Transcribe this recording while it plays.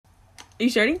you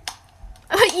starting?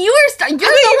 You're the one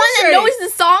that knows the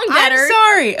song better. I'm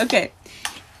sorry. Okay.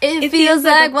 It feels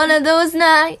like one of those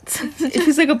nights. It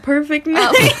feels like a perfect night.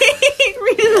 I can't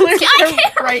read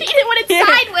it when it's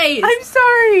sideways. I'm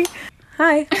sorry.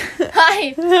 Hi.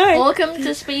 Hi. Hi. Welcome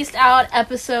to Spaced Out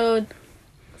episode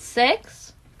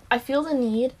 6. I feel the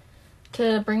need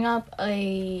to bring up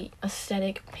a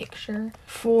aesthetic picture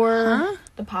for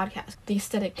the podcast. The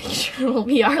aesthetic picture will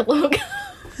be our logo.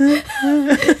 Wait,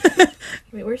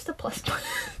 where's the plus button?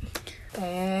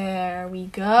 There we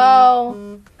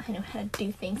go. I know how to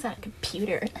do things on a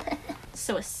computer.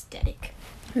 So aesthetic.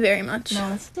 Very much.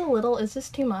 No, it's a little. Is this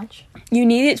too much? You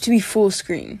need it to be full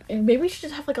screen. Maybe we should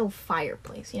just have like a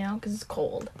fireplace, you know, because it's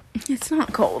cold. It's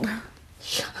not cold.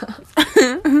 Shut up.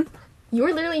 You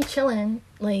were literally chilling,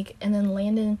 like, and then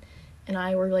Landon and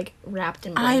I were like wrapped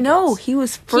in blankets. I know, he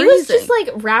was freezing. He was just like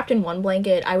wrapped in one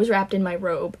blanket. I was wrapped in my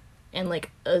robe and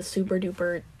like a super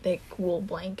duper thick wool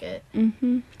blanket.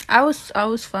 I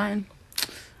was fine.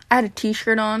 I had a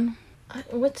t-shirt on.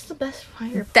 What's the best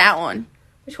fireplace? That one.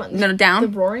 Which one? No, down. The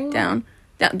roaring one?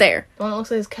 Down there. The one that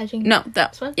looks like it's catching? No,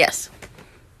 that This one? Yes.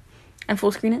 And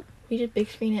full screen it? We just big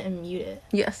screen it and mute it.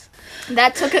 Yes.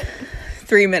 That took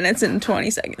 3 minutes and 20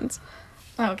 seconds.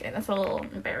 Okay, that's a little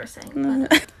embarrassing.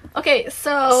 But... Okay,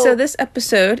 So this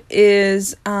episode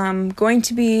is going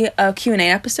to be a Q&A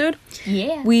episode.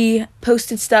 Yeah. We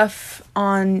posted stuff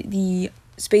on the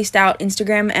Spaced Out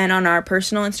Instagram and on our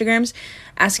personal Instagrams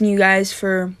asking you guys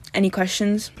for any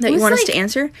questions that you want us to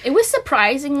answer. It was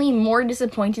surprisingly more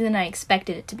disappointing than I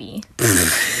expected it to be.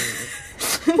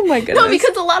 Oh my goodness. No,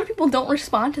 because a lot of people don't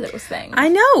respond to those things. I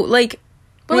know, like,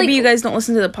 but maybe like, you guys don't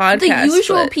listen to the podcast. The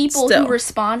usual but people still. who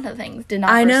respond to things did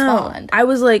not I know. respond. I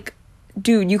was like,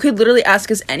 dude, you could literally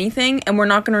ask us anything and we're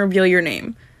not going to reveal your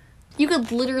name. You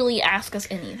could literally ask us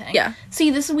anything. Yeah.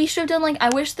 See, we should have done, like, I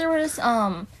wish there was,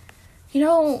 you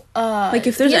know, like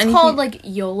if there's it's anything called, like,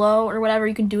 YOLO or whatever.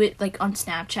 You can do it, like, on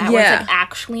Snapchat where it's, like,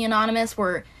 actually anonymous,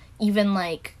 where even,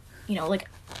 like, you know, like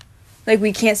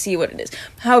we can't see what it is.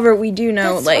 However, we do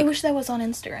know, like... I wish that was on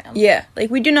Instagram. Yeah. Like,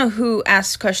 we do know who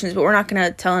asks questions, but we're not going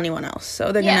to tell anyone else.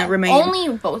 So they're going to remain...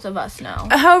 only both of us know.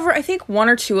 However, I think one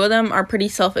or two of them are pretty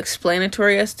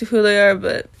self-explanatory as to who they are,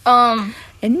 but...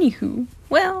 Anywho.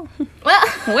 Well. Okay.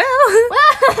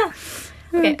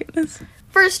 Oh, goodness.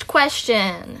 First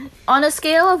question. On a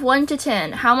scale of 1 to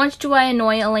 10, how much do I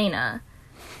annoy Elena?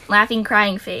 Laughing,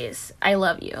 crying face. I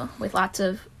love you. With lots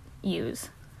of yous.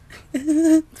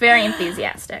 Very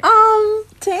enthusiastic.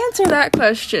 To answer that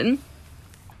question,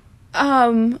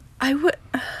 I would...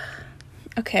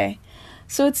 Okay.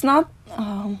 So it's not...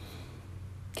 Can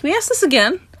we ask this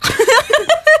again?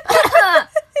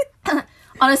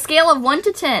 On a scale of 1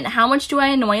 to 10, how much do I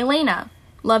annoy Elena?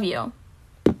 Love you.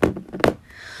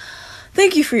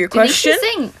 Thank you for your question. Do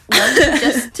you think love you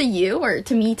just to you or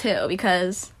to me too?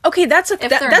 Because... Okay, that's a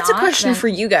not, question for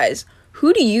you guys.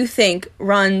 Who do you think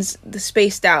runs the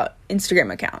Spaced Out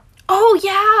Instagram account? Oh,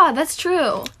 yeah, that's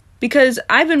true. Because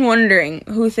I've been wondering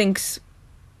who thinks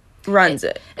runs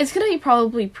it. It's going to be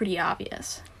probably pretty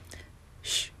obvious.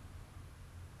 Shh.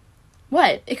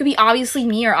 What? It could be obviously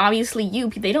me or obviously you.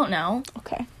 They don't know.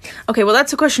 Okay, well,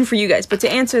 that's a question for you guys. But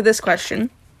to answer this question,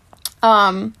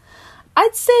 I'd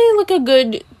say like a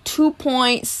good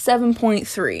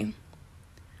 2.7.3.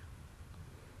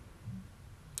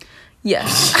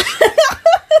 Yes.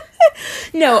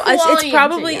 No,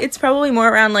 it's probably more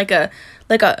around like a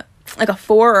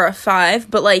 4 or a 5,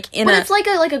 but like it's like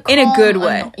a in a good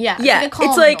way. Yeah.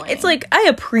 It's like I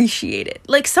appreciate it.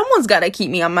 Like someone's got to keep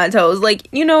me on my toes. Like,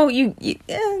 you know,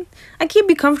 I can't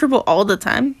be comfortable all the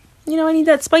time. You know, I need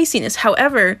that spiciness.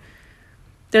 However,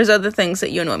 there's other things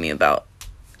that you annoy me about,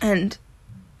 and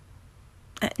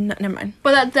no, never mind.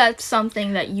 But that's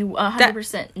something that you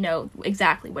 100% know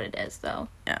exactly what it is, though.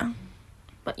 Yeah.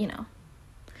 But you know.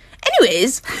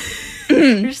 Anyways,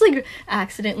 you're just like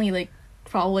accidentally like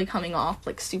probably coming off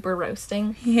like super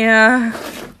roasting. Yeah.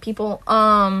 People.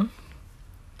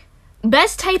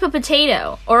 Best type of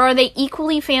potato, or are they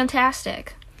equally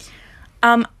fantastic?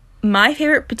 My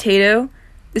favorite potato.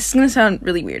 This is gonna sound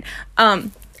really weird.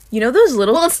 You know those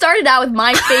little... Well, it started out with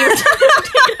my favorite type of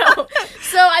potato.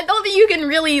 So I don't think you can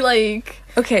really, like...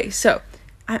 Okay, so,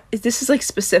 this is, like,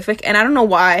 specific, and I don't know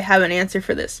why I have an answer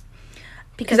for this.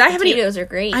 Because potatoes are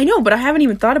great. I know, but I haven't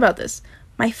even thought about this.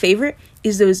 My favorite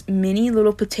is those mini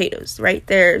little potatoes, right?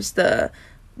 There's the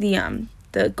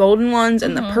golden ones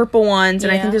and the purple ones,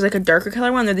 and I think there's, like, a darker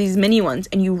color one. They're these mini ones,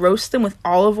 and you roast them with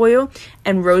olive oil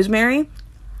and rosemary.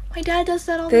 My dad does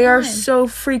that all the time. They are so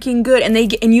freaking good.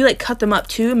 And you like cut them up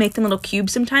too, make them little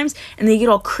cubes sometimes, and they get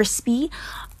all crispy.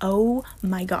 Oh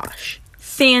my gosh.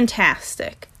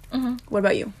 Fantastic. Mm-hmm. What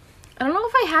about you? I don't know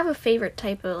if I have a favorite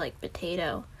type of, like,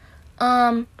 potato.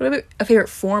 What about a favorite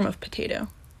form of potato?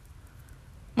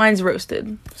 Mine's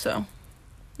roasted, so,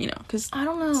 you know, because I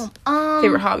don't know.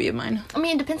 favorite hobby of mine. I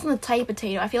mean, it depends on the type of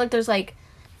potato. I feel like there's, like,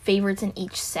 favorites in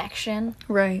each section.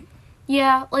 Right.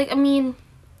 Yeah, like, I mean,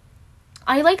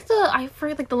 I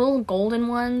forget, like, the little golden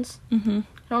ones. Mm-hmm.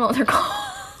 I don't know what they're called.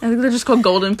 I think they're just called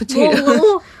golden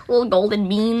potatoes. little golden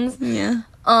beans. Yeah.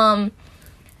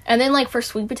 And then, like, for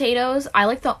sweet potatoes, I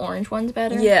like the orange ones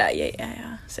better.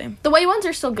 Yeah. Same. The white ones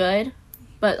are still good,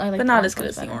 but I like But the not orange as good ones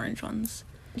as the better. orange ones.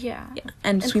 Yeah.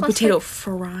 And sweet plus, potato like,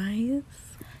 fries.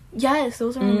 Yes,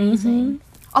 those are amazing.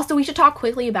 Also, we should talk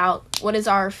quickly about what is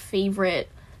our favorite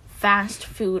fast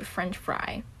food French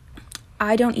fry.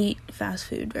 I don't eat fast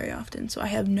food very often, so I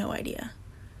have no idea.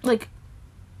 Like,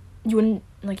 you wouldn't,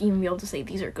 like, even be able to say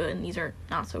these are good and these are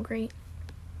not so great.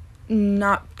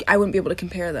 I wouldn't be able to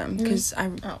compare them, because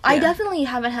I definitely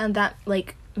haven't had that,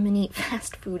 like, many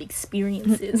fast food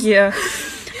experiences. Yeah.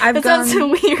 That sounds so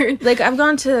weird. Like, I've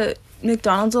gone to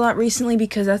McDonald's a lot recently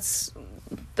because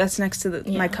that's next to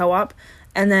my co-op,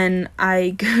 and then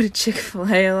I go to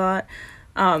Chick-fil-A a lot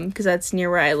because that's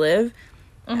near where I live.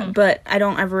 Mm-hmm. But I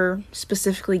don't ever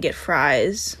specifically get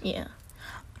fries. Yeah.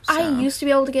 So. I used to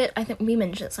be able to get, I think we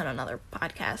mentioned this on another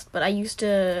podcast, but I used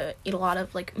to eat a lot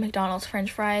of, like, McDonald's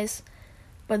French fries,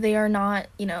 but they are not,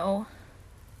 you know,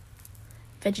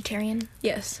 vegetarian.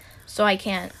 Yes. So I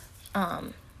can't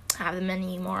have them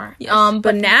anymore. Yes.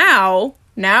 But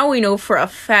now we know for a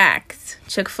fact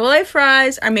Chick-fil-A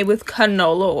fries are made with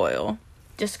canola oil.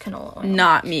 Just canola oil.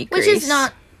 Not meat grease. Which is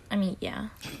not, I mean, yeah.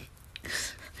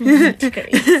 Meat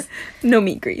grease. No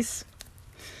meat grease.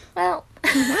 Well.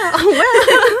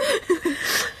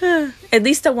 At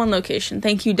least at one location.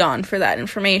 Thank you, Dawn, for that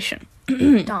information.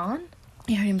 Dawn?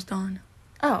 Yeah, her name's Dawn.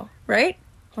 Oh. Right?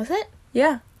 Was it?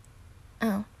 Yeah.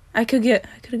 Oh. I could have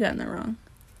gotten that wrong.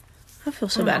 I feel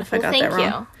so bad if I got that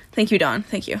wrong. Thank you, Dawn.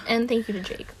 Thank you. And thank you to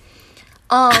Jake.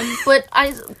 But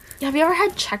have you ever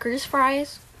had Checkers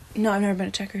fries? No, I've never been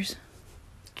to Checkers.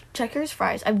 Checkers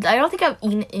fries. I don't think I've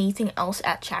eaten anything else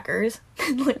at Checkers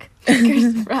than, like,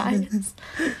 Checkers fries.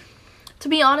 To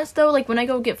be honest, though, like, when I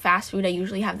go get fast food, I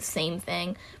usually have the same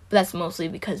thing, but that's mostly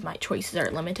because my choices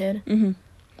are limited. Mm-hmm.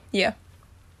 Yeah.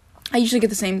 I usually get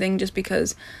the same thing just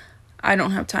because I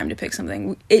don't have time to pick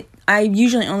something. I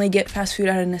usually only get fast food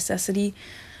out of necessity.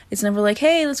 It's never like,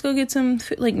 hey, let's go get some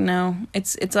food. Like, no.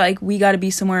 It's like, we gotta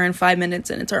be somewhere in 5 minutes,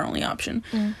 and it's our only option.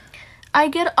 Mm. I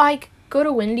go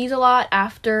to Wendy's a lot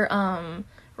after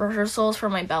rehearsals for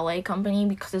my ballet company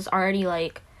because it's already,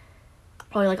 like,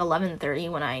 probably, like,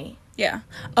 11:30 when I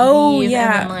Oh,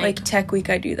 yeah. Then, like, tech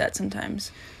week, I do that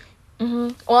sometimes. Mm-hmm.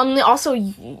 Well, I mean, also,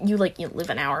 you live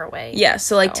an hour away. Yeah,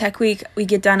 so, like, tech week, we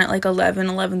get done at, like,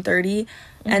 11:30, mm-hmm.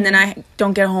 and then I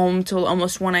don't get home till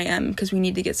almost 1 a.m. because we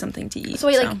need to get something to eat. So,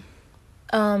 wait, like,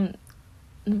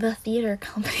 the theater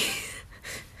company,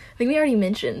 I think we already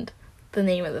mentioned the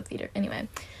name of the theater. Anyway,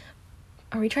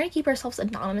 are we trying to keep ourselves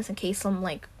anonymous in case some,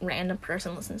 like, random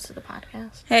person listens to the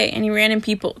podcast? Hey, any random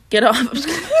people, get off.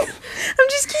 I'm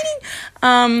just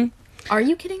kidding. Are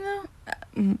you kidding, though?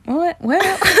 What?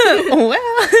 Well.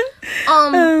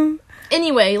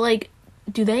 Anyway, like,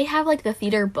 do they have, like, the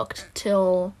theater booked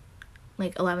till,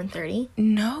 like, 11:30?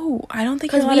 No, I don't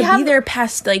think you're allowed to be there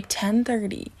past, like,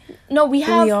 10:30. No, we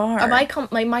have. We are.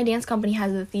 My dance company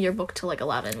has the theater booked till, like,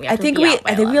 11. I think we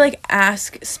like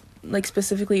ask, like,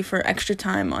 specifically for extra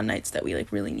time on nights that we,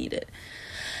 like, really need it.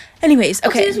 Anyways,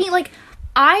 okay. Excuse me, like,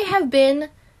 I have been,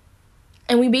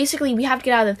 and we have to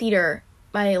get out of the theater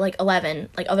by, like, 11,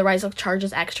 like, otherwise they'll charge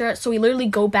us extra, so we literally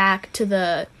go back to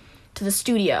the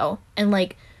studio, and,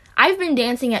 like, I've been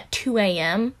dancing at 2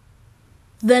 a.m.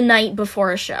 the night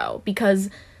before a show, because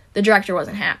the director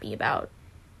wasn't happy about,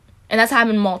 and that's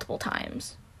happened multiple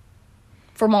times,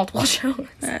 for multiple shows.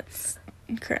 That's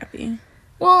crappy.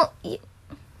 Well,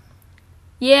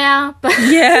 yeah, but...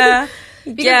 Yeah.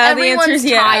 Because everyone's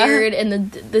tired,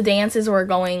 and the dances were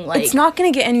going, like... It's not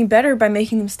going to get any better by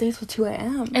making them stay till 2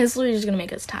 a.m. And it's literally just going to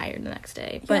make us tired the next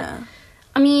day. But, yeah.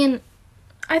 I mean,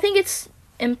 I think it's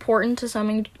important to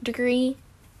some degree.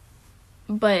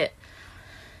 But,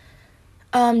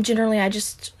 generally, I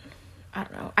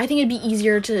don't know. I think it'd be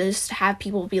easier to just have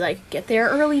people be like, get there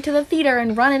early to the theater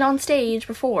and run it on stage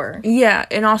before. Yeah,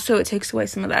 and also it takes away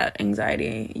some of that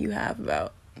anxiety you have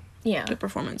about the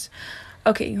performance.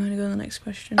 Okay, you want to go to the next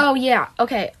question? Oh, yeah.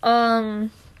 Okay.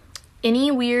 Any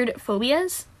weird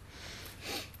phobias?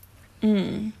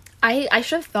 I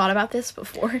should have thought about this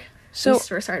before we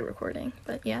started recording,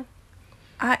 but yeah.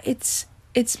 It's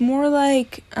more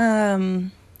like,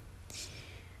 what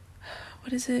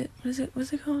is it?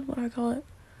 What's it called? What do I call it?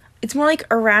 it's more like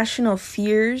irrational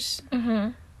fears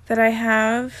Mm-hmm. that I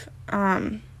have,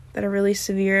 that are really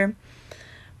severe.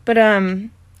 But,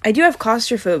 I do have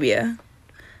claustrophobia.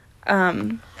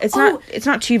 It's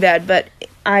not too bad, but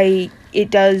it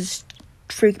does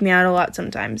freak me out a lot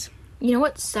sometimes. You know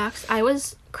what sucks? I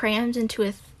was crammed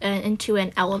into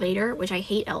an elevator, which I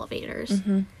hate elevators.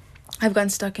 Mm-hmm. I've gotten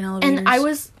stuck in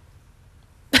elevators.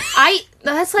 And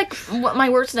that's like what my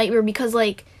worst nightmare, because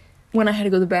like when I had to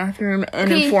go to the bathroom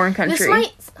in a foreign country. This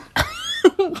might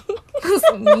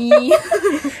me. And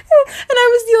I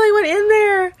was the only one in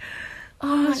there.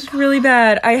 Oh, it's really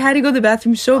bad. I had to go to the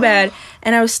bathroom so bad,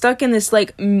 and I was stuck in this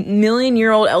like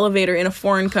million-year-old elevator in a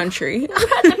foreign country. I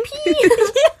had to pee.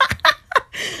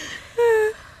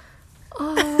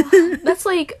 That's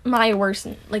like my worst.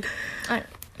 Like,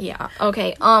 yeah,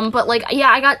 okay. But like, yeah,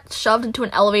 I got shoved into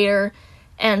an elevator,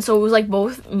 and so it was like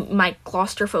both my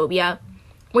claustrophobia,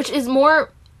 which is more.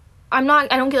 I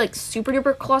don't get like super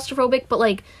duper claustrophobic, but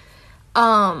like,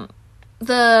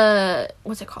 the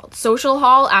what's it called, social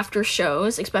hall after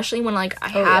shows, especially when like I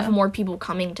have more people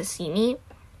coming to see me,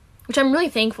 which I'm really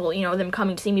thankful, you know, them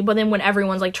coming to see me. But then when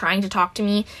everyone's like trying to talk to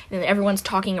me and everyone's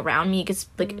talking around me, it gets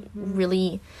like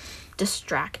really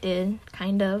distracted,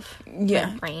 kind of. Yeah.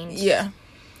 My brains. Yeah.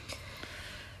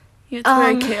 It's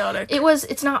very chaotic.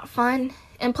 It's not fun,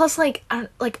 and plus like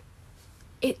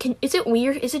is it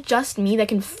weird? Is it just me that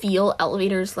can feel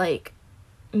elevators like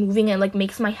moving, and like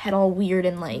makes my head all weird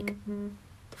and like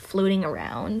floating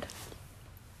around?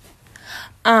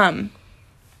 No,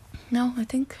 I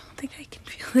think I can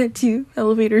feel it too.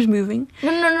 Elevators moving.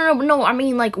 No. I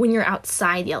mean, like when you're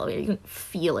outside the elevator, you can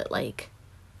feel it. Like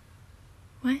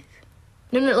what?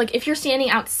 No. Like if you're standing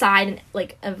outside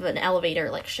of an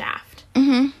elevator like shaft.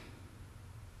 Mm-hmm.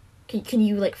 Can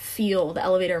you like feel the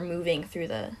elevator moving through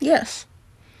the? Yes.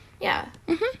 Yeah.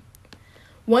 Mm-hmm.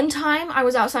 One time I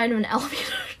was outside of an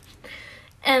elevator,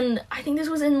 and I think this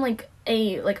was in like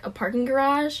a parking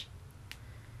garage,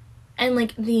 and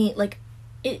like the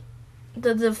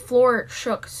floor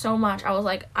shook so much. I was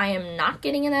like, I am not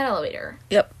getting in that elevator.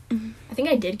 Yep. I think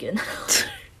I did get in that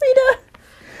elevator. Rita.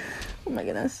 Oh my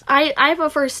goodness. I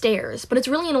prefer stairs, but it's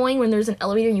really annoying when there's an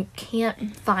elevator and you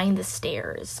can't find the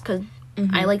stairs, because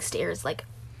I like stairs like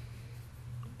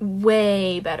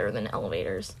way better than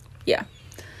elevators. Yeah.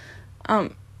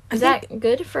 Is that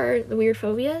good for the weird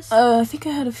phobias? I think I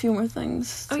had a few more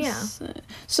things. Oh, yeah.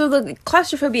 So the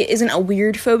claustrophobia isn't a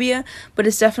weird phobia, but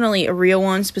it's definitely a real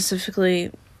one,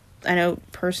 specifically, I know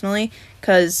personally,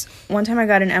 because one time I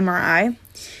got an MRI,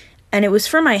 and it was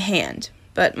for my hand,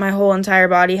 but my whole entire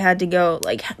body had to go,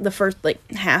 like, the first, like,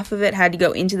 half of it had to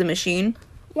go into the machine.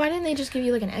 Why didn't they just give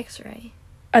you, like, an x-ray?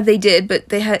 They did, but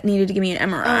they needed to give me an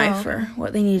MRI for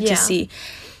what they needed to see.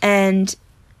 And,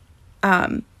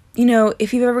 you know,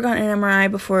 if you've ever gotten an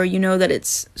MRI before, you know that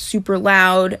it's super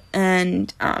loud,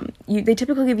 and they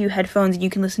typically give you headphones and you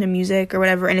can listen to music or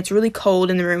whatever, and it's really cold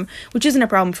in the room, which isn't a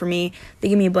problem for me. They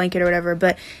give me a blanket or whatever,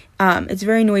 but it's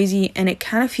very noisy, and it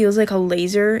kind of feels like a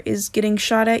laser is getting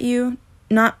shot at you,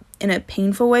 not in a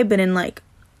painful way, but in like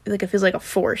it feels like a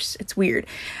force. It's weird.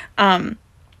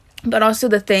 But also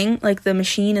the thing, like the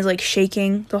machine is like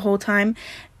shaking the whole time,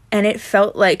 and it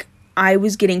felt like I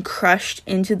was getting crushed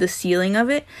into the ceiling of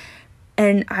it.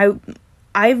 And I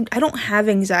don't have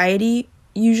anxiety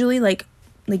usually, like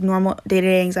normal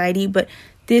day-to-day anxiety, but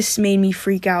this made me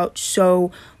freak out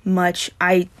so much.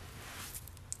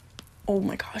 Oh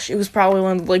my gosh, it was probably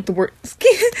one of like the worst.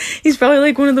 It's probably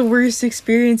like one of the worst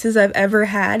experiences I've ever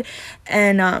had,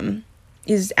 and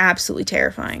is absolutely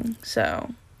terrifying. So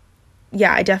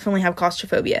yeah, I definitely have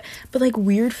claustrophobia. But like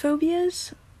weird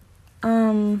phobias, I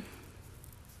don't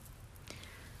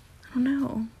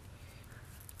know.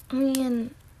 I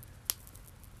mean,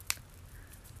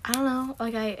 I don't know.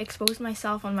 Like, I exposed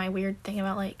myself on my weird thing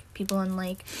about like people in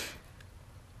like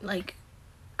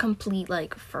complete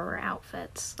like fur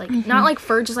outfits. Like not like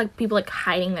fur, just like people like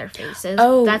hiding their faces.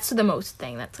 Oh, that's the most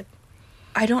thing. That's like,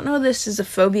 I don't know this is a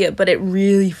phobia, but it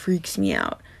really freaks me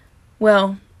out.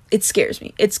 Well, it scares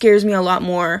me. It scares me a lot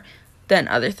more than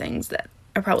other things that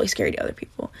are probably scary to other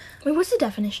people. Wait, what's the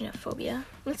definition of phobia?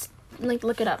 Let's like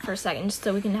look it up for a second, just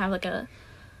so we can have like a.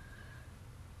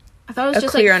 I thought it was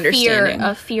just clear like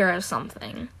understanding. fear of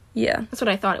something. Yeah, that's what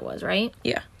I thought it was, right?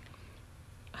 Yeah.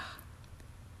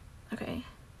 Okay.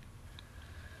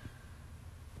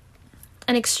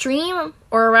 An extreme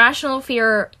or irrational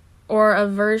fear or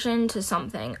aversion to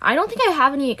something. I don't think I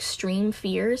have any extreme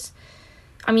fears.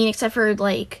 I mean, except for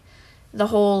like the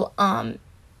whole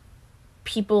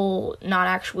people not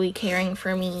actually caring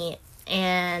for me,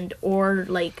 and or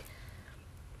like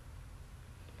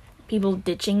people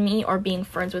ditching me or being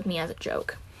friends with me as a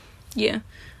joke. Yeah.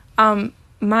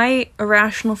 My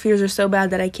irrational fears are so bad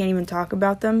that I can't even talk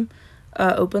about them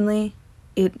openly.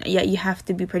 You have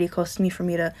to be pretty close to me for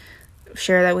me to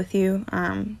share that with you.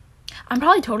 I'm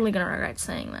probably totally gonna regret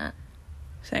saying that.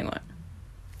 Saying what?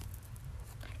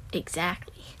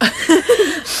 Exactly.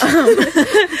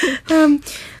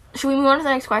 Should we move on to the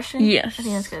next question? Yes. I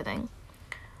think that's a good thing.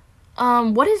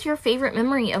 What is your favorite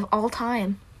memory of all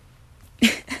time?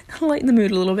 Lighten the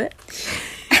mood a little bit.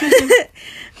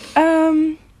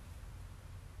 Oh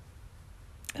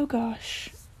gosh.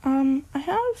 I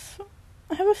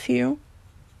have a few.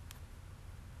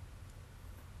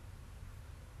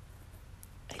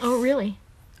 Oh, really?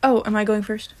 Oh, am I going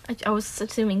first? I was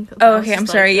assuming. Oh, okay. I'm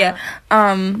sorry. Yeah.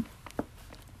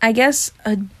 I guess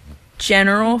a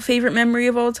general favorite memory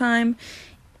of all time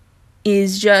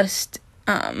is just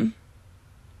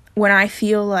when I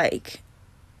feel like.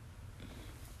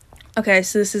 Okay,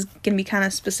 so this is gonna be kind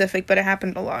of specific, but it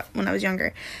happened a lot when I was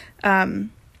younger.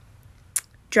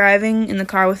 Driving in the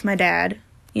car with my dad.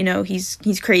 You know, he's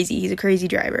crazy. He's a crazy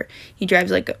driver. He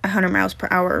drives like 100 miles per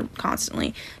hour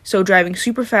constantly. So driving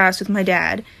super fast with my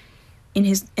dad in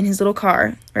his little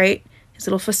car, right? His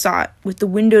little Passat with the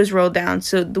windows rolled down,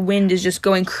 so the wind is just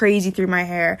going crazy through my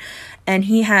hair. And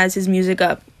he has his music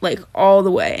up like all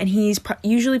the way, and he's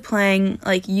usually playing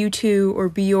like U2 or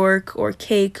Bjork or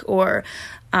Cake or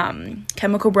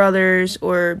Chemical Brothers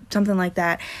or something like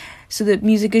that. So the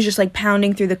music is just like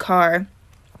pounding through the car.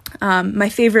 My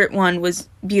favorite one was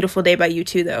Beautiful Day by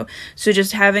U2 though. So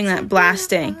just having that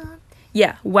blasting.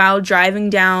 Yeah, while driving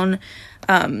down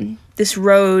this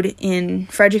road in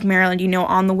Frederick, Maryland, you know,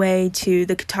 on the way to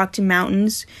the Catoctin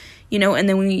Mountains, you know, and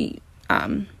then we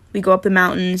go up the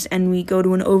mountains and we go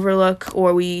to an overlook,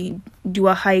 or we do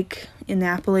a hike in the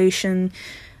Appalachian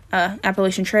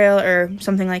Trail or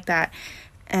something like that.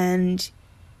 And,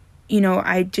 you know,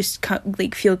 I just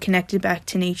like feel connected back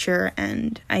to nature,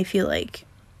 and I feel like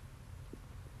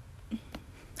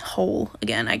whole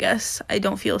again, I guess. I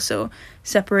don't feel so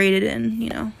separated and, you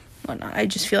know, whatnot. I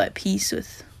just feel at peace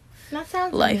with that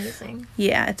sounds life. Amazing.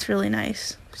 Yeah, it's really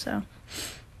nice. So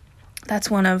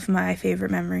that's one of my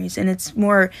favorite memories, and it's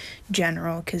more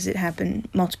general because it happened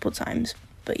multiple times.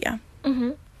 But yeah.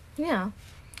 Yeah.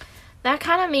 That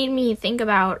kind of made me think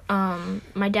about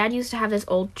my dad used to have this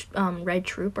old red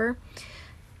Trooper,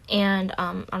 and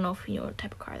I don't know if you know what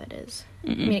type of car that is. I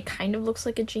mean, it kind of looks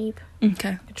like a Jeep.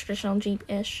 Okay. A traditional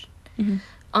Jeep-ish.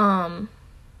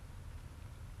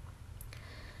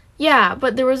 Yeah,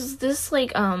 but there was this,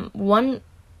 like, one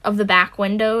of the back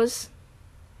windows,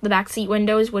 the back seat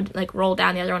windows would, like, roll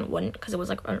down, the other one wouldn't, because it was,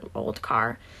 like, an old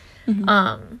car. It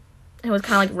was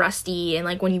kind of, like, rusty, and,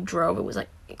 like, when you drove, it was, like,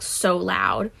 so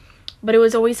loud. But it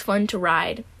was always fun to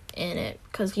ride in it,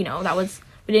 because, you know,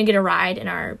 we didn't get a ride in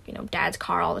our, you know, dad's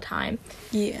car all the time.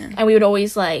 Yeah. And we would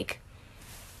always, like,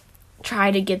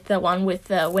 try to get the one with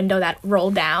the window that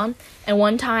rolled down. And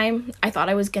one time, I thought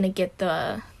I was going to get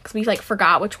because we, like,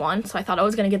 forgot which one. So I thought I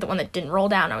was going to get the one that didn't roll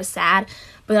down. I was sad.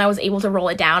 But then I was able to roll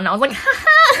it down. And I was like, ha-ha!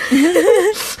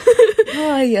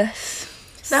 Oh, yes.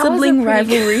 That Sibling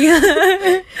rivalry.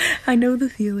 I know the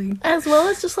feeling. As well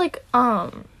as just, like,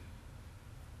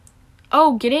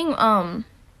 getting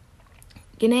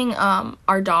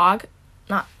our dog,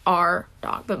 not our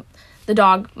dog, but the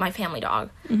dog, my family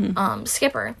dog,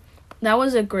 Skipper. That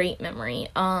was a great memory.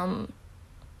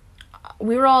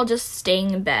 We were all just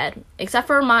staying in bed, except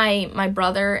for my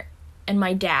brother and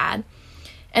my dad.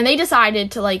 And they decided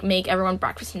to, like, make everyone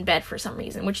breakfast in bed for some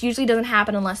reason, which usually doesn't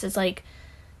happen unless it's, like,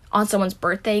 on someone's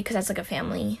birthday, because that's, like, a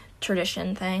family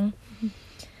tradition thing.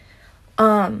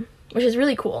 Which is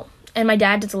really cool. And my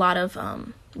dad does a lot of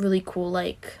really cool,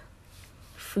 like,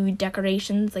 food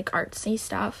decorations, like, artsy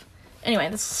stuff. Anyway,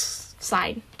 this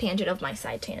side tangent of my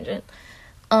side tangent.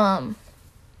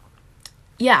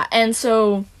 Yeah, and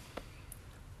so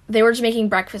they were just making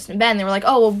breakfast in bed, and they were like,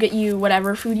 oh, we'll get you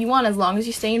whatever food you want as long as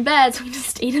you stay in bed. So we just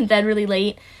stayed in bed really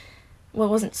late. Well,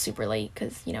 it wasn't super late,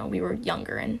 because, you know, we were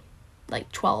younger, and,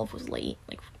 like, 12 was late,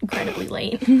 like, incredibly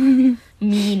late. Me,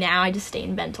 now, I just stay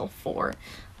in bed until 4.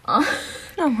 Oh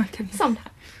my goodness. Sometimes.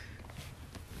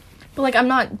 But, like, I'm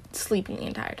not sleeping the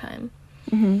entire time.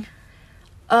 What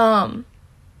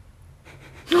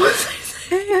was I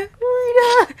saying?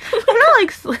 I'm not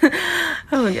like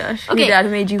oh my gosh. Okay, your dad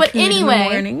made you but pee anyway, in the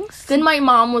mornings. Then my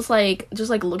mom was like just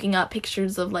like looking up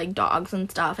pictures of like dogs and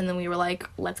stuff, and then we were like,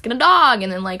 let's get a dog, and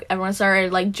then like everyone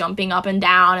started like jumping up and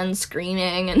down and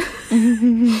screaming, and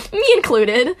me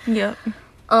included. Yep. It's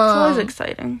always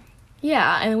exciting.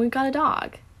 Yeah, and we got a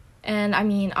dog. And I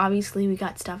mean, obviously we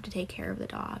got stuff to take care of the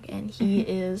dog, and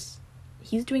he's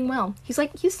doing well. He's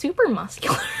super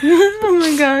muscular. Oh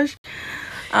my gosh.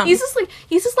 He's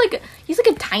like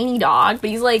a tiny dog, but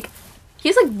he's like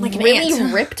an really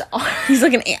ant. ripped arms. He's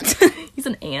like an ant. He's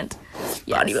an ant.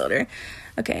 Yes. Bodybuilder.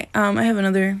 Okay, I have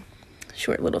another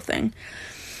short little thing.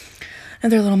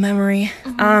 Another little memory.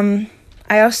 I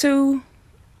also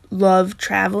love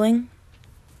traveling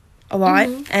a lot,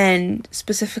 and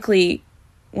specifically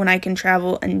when I can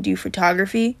travel and do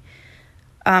photography,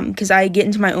 because I get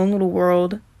into my own little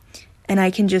world, and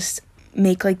I can just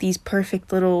make, like, these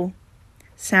perfect little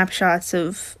snapshots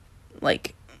of,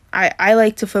 like, I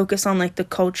like to focus on, like, the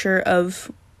culture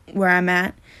of where I'm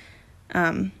at.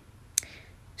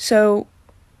 So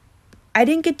I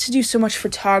didn't get to do so much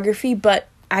photography, but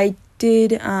I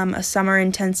did a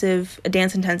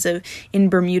dance intensive in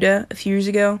Bermuda a few years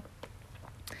ago.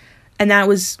 And that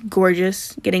was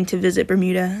gorgeous, getting to visit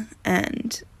Bermuda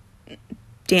and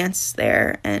dance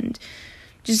there and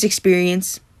just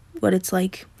experience what it's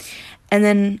like. And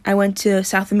then I went to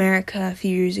South America a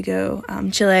few years ago,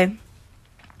 Chile,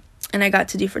 and I got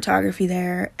to do photography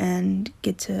there and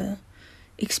get to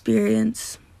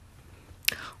experience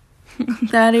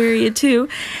that area too.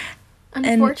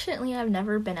 Unfortunately, I've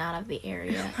never been out of the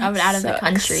area. I've been out of the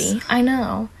country. I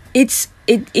know. It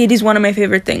is one of my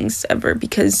favorite things ever,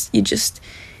 because you just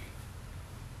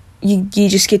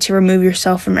get to remove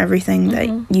yourself from everything that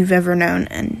you've ever known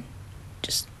and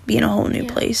just be in a whole new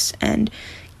place. And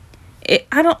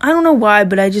I don't know why,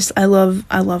 but I love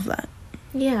that.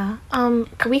 Yeah.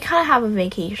 We kind of have a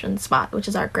vacation spot, which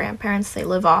is our grandparents. They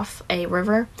live off a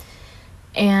river,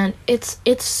 and it's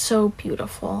so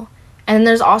beautiful. And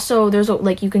there's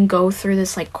like, you can go through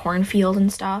this, like, cornfield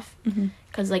and stuff,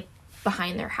 because, like,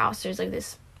 behind their house there's, like,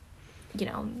 this, you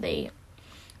know, they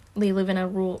live in a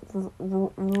rural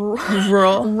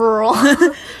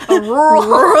area.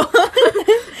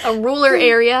 A ruler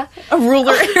area.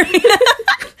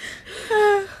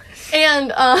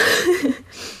 And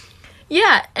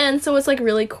yeah, and so it's, like,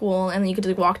 really cool, and then you could,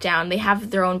 like, walk down. They have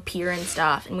their own pier and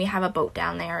stuff, and we have a boat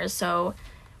down there. So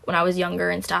when I was younger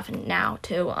and stuff, and now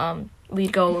too,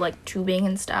 we'd go, like, tubing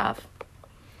and stuff.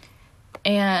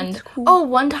 And cool.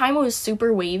 One time it was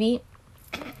super wavy.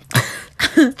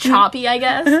 Choppy, I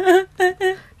guess.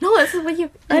 No, that's what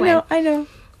you... Anyway. I know.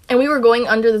 And we were going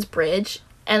under this bridge,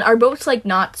 and our boat's, like,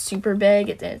 not super big.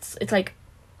 It's like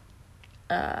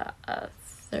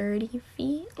 30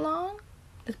 feet long.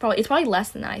 It's probably less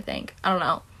than that, I think. I don't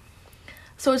know.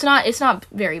 So it's not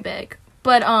very big.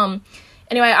 But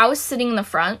anyway, I was sitting in the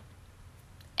front,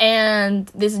 and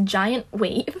this giant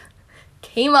wave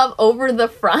came up over the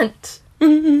front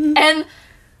and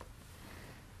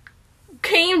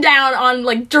came down on,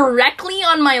 like, directly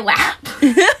on my lap.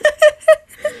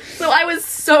 So I was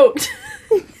soaked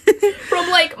from,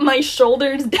 like, my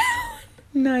shoulders down.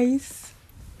 Nice.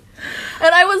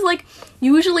 And I was, like,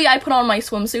 usually I put on my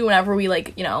swimsuit whenever we,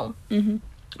 like, you know,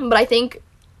 but I think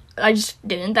I just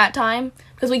didn't that time,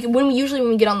 because when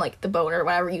we get on, like, the boat or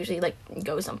whatever, we usually, like,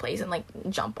 go someplace and, like,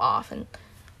 jump off, and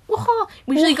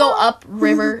we usually go up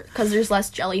river because there's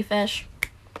less jellyfish.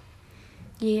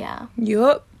 Yeah.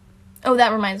 Yup. Oh,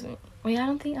 that reminds me. Wait, I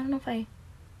don't know if I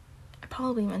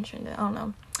probably mentioned it. I don't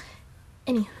know.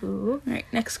 Anywho. All right,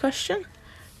 next question.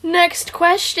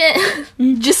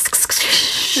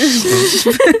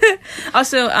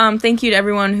 Also, thank you to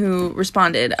everyone who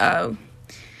responded.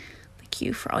 Thank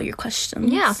you for all your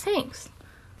questions. Yeah, thanks.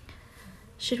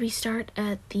 Should we start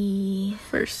at the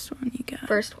first one you got?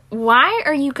 First, why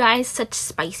are you guys such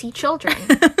spicy children?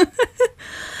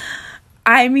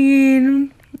 I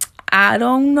mean, I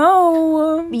don't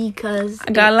know. Because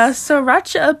I got a lot of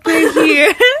sriracha up in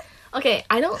here. Okay,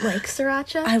 I don't like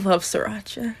sriracha. I love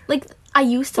sriracha. Like, I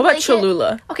used to like like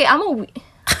Cholula? It. Okay, I'm a...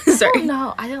 Sorry.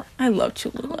 No, I don't... I love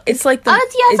Cholula. It's like the...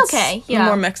 it's okay. Yeah. The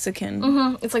more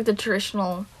Mexican. It's like the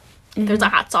traditional... There's a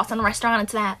hot sauce in a restaurant,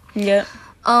 it's that. Yep.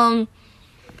 No,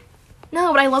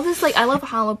 but I love this, like, I love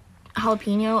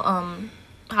jalapeno,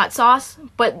 hot sauce,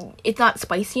 but it's not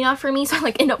spicy enough for me, so I,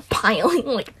 like, end up piling,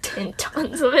 like, 10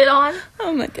 tons of it on.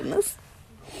 Oh my goodness.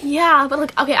 Yeah, but,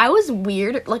 like, okay, I was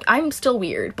weird, like, I'm still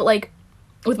weird, but, like,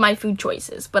 with my food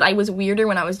choices, but I was weirder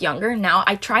when I was younger. Now,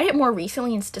 I tried it more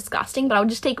recently, and it's disgusting, but I would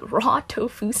just take raw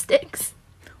tofu sticks.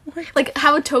 What? Like,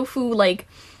 have a tofu, like,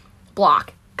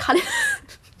 block. Cut it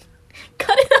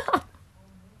up.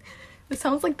 It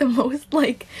sounds like the most,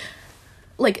 like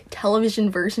television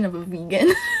version of a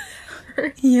vegan.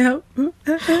 Yep.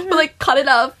 But, like, cut it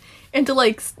up into,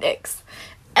 like, sticks.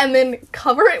 And then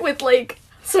cover it with, like,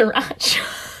 sriracha.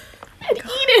 And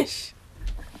eat it.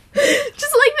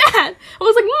 Just like that. I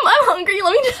was like, I'm hungry.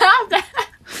 Let me just have that.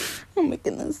 Oh, my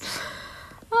goodness.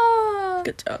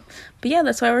 Good job. But, yeah,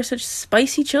 that's why we're such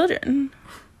spicy children.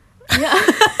 Yeah.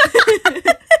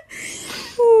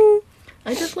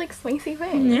 I just like spicy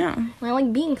things. Yeah. And I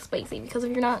like being spicy because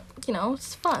if you're not,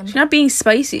 it's fun. You're not being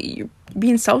spicy. You're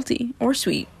being salty or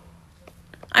sweet.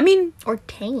 I mean... Or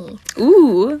tangy.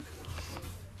 Ooh. You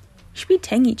should be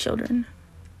tangy children.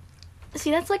 See,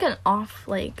 that's like an off,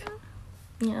 like,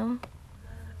 It's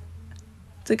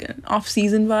like an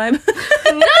off-season vibe. No, that's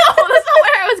not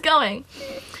where I was going.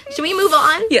 Should we move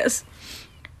on? Yes.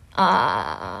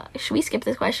 Should we skip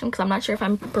this question? Because I'm not sure if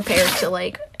I'm prepared to,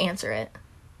 like, answer it.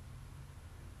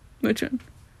 Which one?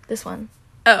 This one.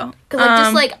 Oh. Because,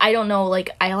 just, like, I don't know,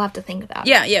 like, I'll have to think about it.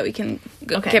 Yeah, we can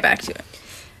get back to it.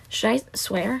 Should I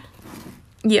swear?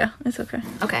 Yeah, it's okay.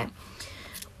 Okay.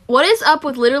 What is up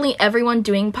with literally everyone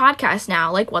doing podcasts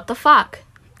now? Like, what the fuck?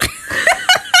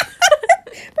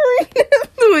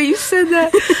 The way you said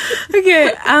that.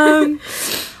 Okay,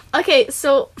 Okay,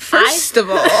 so first of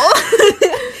all,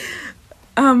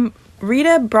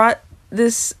 Rita brought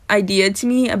this idea to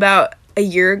me about a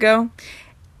year ago,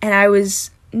 and I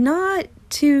was not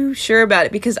too sure about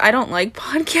it because I don't like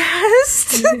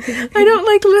podcasts. I don't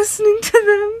like listening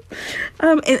to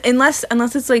them, unless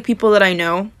it's like people that I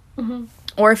know,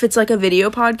 or if it's like a video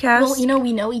podcast. Well,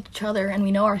 we know each other and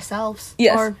we know ourselves.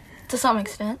 Yes. Or to some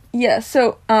extent. Yeah.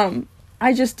 So,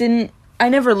 I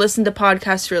never listened to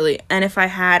podcasts really, and if I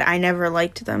had, I never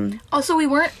liked them. Also, we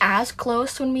weren't as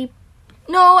close when we...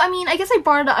 No, I mean, I guess I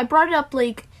brought it up,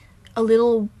 like, a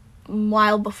little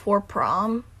while before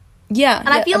prom. Yeah, and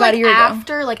I feel about like a year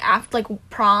after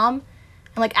prom,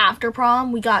 and, like, after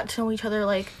prom, we got to know each other,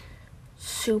 like,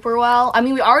 super well. I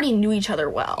mean, we already knew each other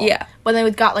well. Yeah. But then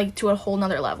we got, like, to a whole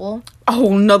nother level. A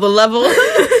whole nother level?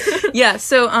 Yeah,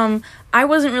 so, I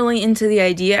wasn't really into the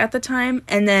idea at the time,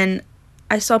 and then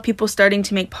I saw people starting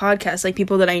to make podcasts, like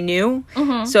people that I knew.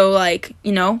 Mm-hmm. So, like,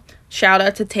 shout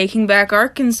out to Taking Back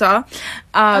Arkansas.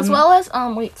 As well as,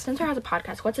 wait, Spencer has a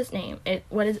podcast. What's his name?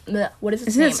 What is its name?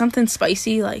 Isn't it something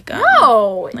spicy? Like,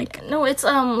 no! No, it's,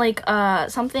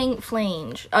 something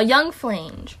flange. A young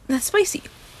flange. That's spicy.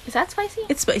 Is that spicy?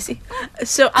 It's spicy.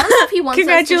 So, I don't know if he wants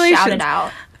us to shout it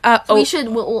out. We should,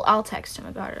 I'll text him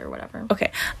about it or whatever.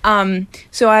 Okay.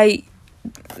 So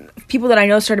people that I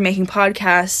know started making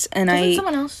podcasts, and Doesn't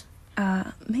someone else?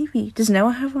 Maybe. Does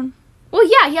Noah have one? Well,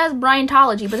 yeah, he has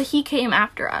Briantology, but he came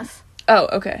after us. Oh,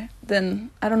 okay. Then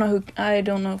I don't know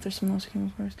if there's someone else who came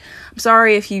before us. I'm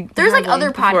sorry if you... There's, like,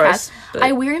 other podcasts. But...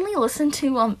 I weirdly listened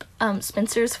to,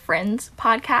 Spencer's friend's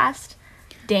podcast,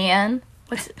 Dan.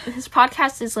 His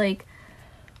podcast is, like...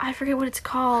 I forget what it's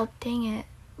called. Dang it.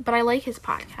 But I like his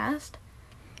podcast.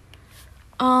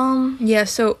 Yeah,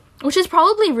 so... Which is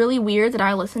probably really weird that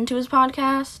I listen to his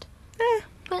podcast.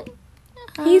 But...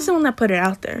 he's the one that put it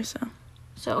out there, so...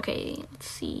 So, okay, let's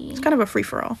see. It's kind of a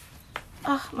free-for-all.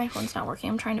 Ugh, my phone's not working.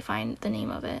 I'm trying to find the name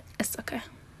of it. It's okay.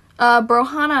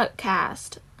 Brohana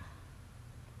Cast.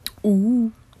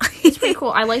 Ooh. It's pretty cool.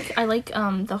 I like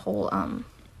the whole,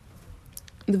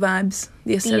 the vibes.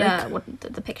 The aesthetic.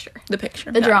 The picture. The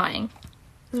picture. The drawing.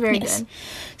 It's very good.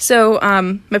 So,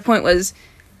 my point was,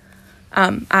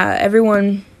 not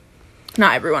everyone,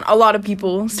 a lot of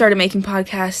people started making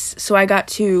podcasts, so I got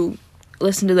to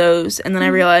listen to those, and then I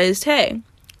realized, hey,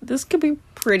 this could be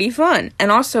pretty fun. And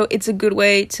also, it's a good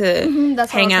way to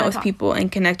hang out with people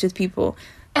and connect with people.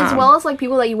 As well as, like,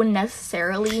 people that you wouldn't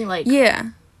necessarily, like... Yeah.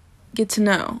 Get to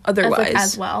know otherwise.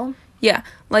 As well. Yeah.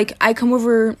 Like, I come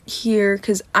over here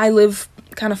because I live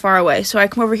kind of far away. So I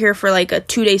come over here for, like, a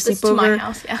 2-day sleepover. It's to my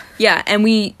house, yeah. Yeah. And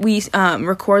we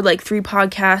record, like, 3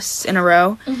 podcasts in a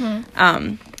row.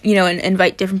 Mm-hmm. And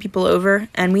invite different people over.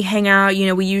 And we hang out.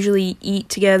 We usually eat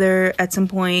together at some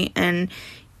point. And...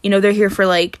 they're here for,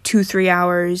 like, 2-3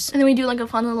 hours. And then we do, like, a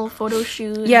fun little photo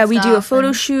shoot. Yeah, we do a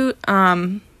photo shoot,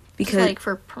 because... Like,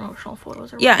 for promotional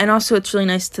photos or whatever. Yeah, and also it's really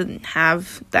nice to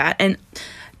have that. And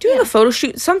doing a photo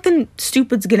shoot, something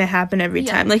stupid's gonna happen every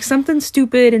time. Like, something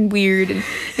stupid and weird, and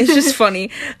it's just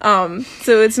funny.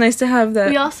 So it's nice to have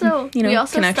that, we also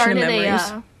connection started and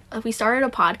memories. We started a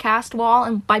podcast wall,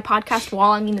 and by podcast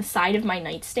wall, I mean the side of my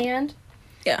nightstand.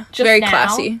 Yeah, very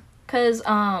classy. Because,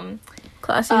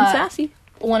 classy and sassy.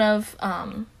 One of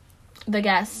the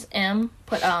guests, M,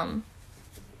 put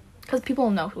because people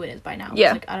know who it is by now.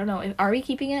 Yeah. Like, I don't know. Are we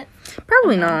keeping it?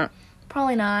 Probably not.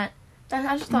 Probably not.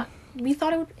 I just thought we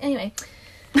thought it would anyway.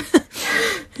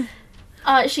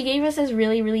 She gave us this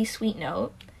really, really sweet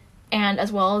note, and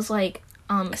as well as like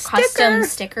custom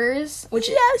stickers, which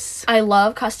I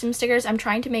love custom stickers. I'm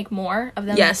trying to make more of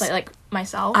them. Yes. Like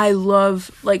myself. I love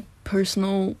like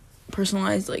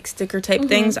personalized like sticker type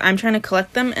things. I'm trying to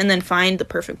collect them and then find the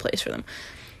perfect place for them.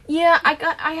 Yeah,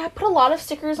 I put a lot of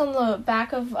stickers on the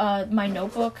back of my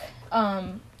notebook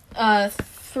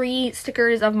 3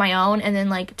 stickers of my own, and then,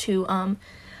 like, 2,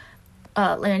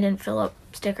 Landon Phillip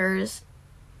stickers.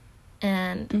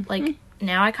 And, like,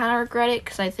 now I kind of regret it,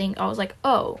 because I was like,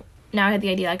 oh, now I had the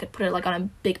idea I could put it, like, on a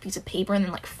big piece of paper and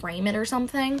then, like, frame it or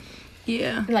something.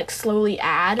 Yeah. And, like, slowly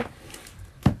add.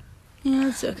 Yeah,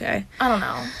 it's okay. I don't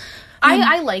know.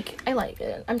 I like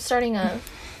it. I'm starting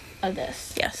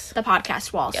this. Yes. The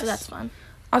podcast wall, Yes. so that's fun.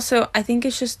 Also, I think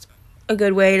it's just a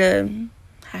good way to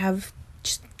have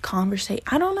just conversate.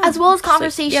 I don't know. As well as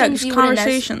conversations. Yeah, just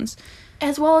conversations.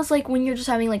 As well as, like, when you're just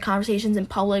having, like, conversations in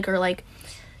public, or, like,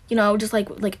 you know, just,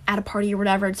 like at a party or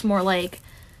whatever, it's more like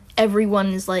everyone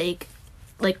is, like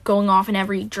going off in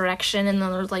every direction, and then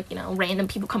there's, like, you know, random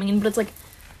people coming in, but it's, like,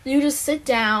 you just sit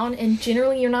down, and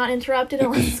generally you're not interrupted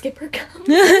unless Skipper comes.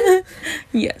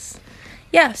 Yes.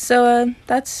 Yeah, so,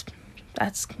 that's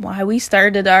why we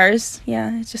started ours.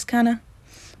 Yeah, it just kind of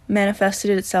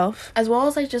manifested itself. As well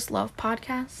as I just love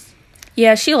podcasts.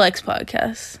 Yeah, she likes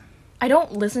podcasts. I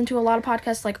don't listen to a lot of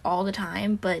podcasts, like, all the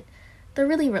time, but they're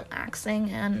really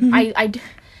relaxing, and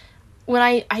when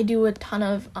I do a ton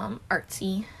of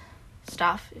artsy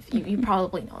stuff. If you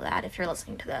probably know that if you're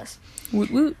listening to this.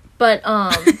 Woot woot. But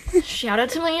shout out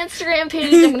to my Instagram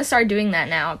page. I'm gonna start doing that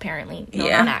now. Apparently, no,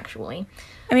 not actually.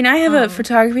 I mean, I have a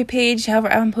photography page. However,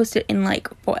 I haven't posted in like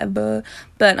forever.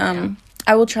 But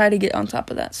I will try to get on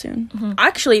top of that soon. Mm-hmm.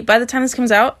 Actually, by the time this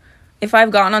comes out, if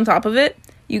I've gotten on top of it,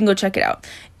 you can go check it out.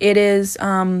 It is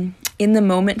in the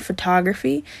moment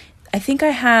photography. I think I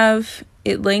have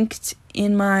it linked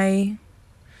in my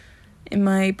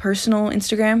personal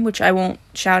Instagram, which I won't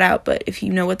shout out, but if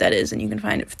you know what that is, then you can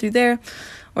find it through there.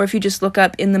 Or if you just look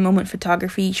up in the moment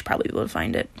photography, you should probably be able to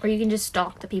find it. Or you can just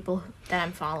stalk the people that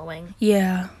I'm following.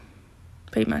 Yeah,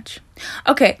 pretty much.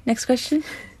 Okay, next question.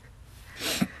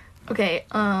 Okay,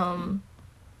 how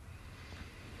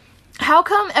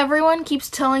come everyone keeps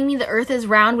telling me the earth is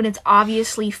round when it's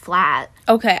obviously flat?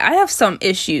 Okay, I have some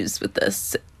issues with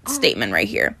this statement right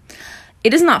here.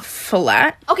 It is not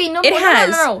flat. Okay, no.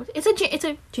 It's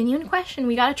a genuine question.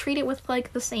 We gotta treat it with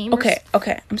like the same. Okay.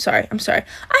 I'm sorry.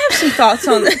 I have some thoughts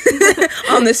on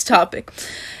on this topic.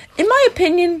 In my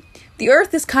opinion, the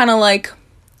Earth is kind of like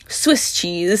Swiss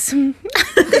cheese.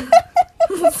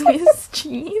 Swiss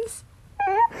cheese.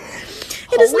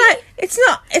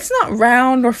 It's not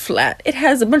round or flat. It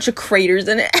has a bunch of craters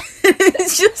in it.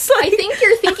 It's just like, I think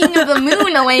you're thinking of the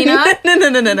moon, Elena. No.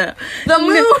 The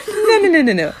moon.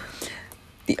 No.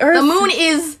 The Earth. The moon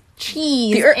is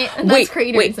cheese. And that's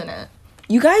craters in it.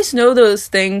 You guys know those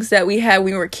things that we had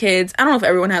when we were kids? I don't know if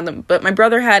everyone had them, but my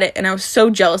brother had it, and I was so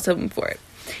jealous of him for it.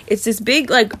 It's this big,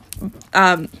 like,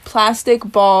 plastic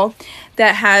ball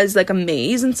that has, like, a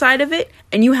maze inside of it,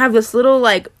 and you have this little,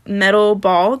 like, metal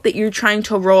ball that you're trying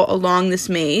to roll along this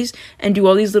maze and do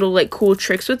all these little, like, cool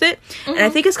tricks with it. Mm-hmm. And I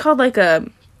think it's called, like, a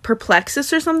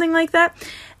perplexus or something like that.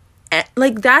 And,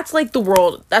 like, that's, like, the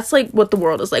world. That's, like, what the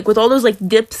world is like, with all those, like,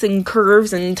 dips and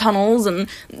curves and tunnels and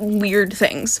weird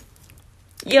things.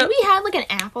 Yeah. We had, like, an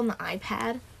app on the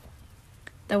iPad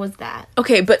that was that.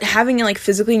 Okay, but having it, like,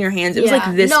 physically in your hands, it was,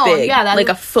 like, this big. Yeah, that like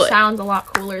a foot. Sounds a lot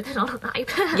cooler than on an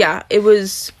iPad. Yeah, it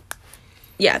was...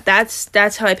 Yeah,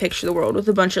 that's how I picture the world, with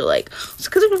a bunch of, like...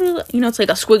 Because, you know, it's, like,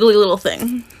 a squiggly little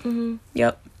thing. Mm-hmm.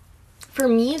 Yep. For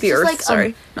me, it's the just, Earth, like...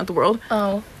 sorry, not the world.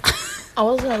 Oh. I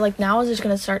was like, now I was just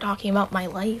gonna start talking about my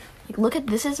life. Like, look at,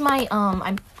 this is my,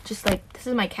 I'm just like, this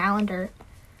is my calendar.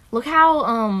 Look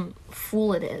how,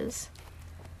 full it is.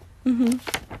 Mm-hmm.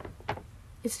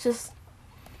 It's just,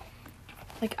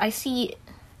 like, I see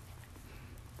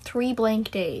 3 blank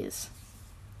days.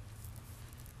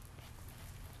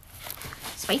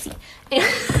 Spicy.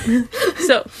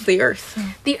 So, the Earth.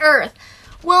 The Earth.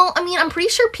 Well, I mean, I'm pretty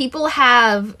sure people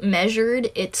have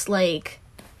measured its, like...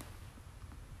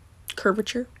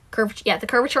 Curvature? Yeah, the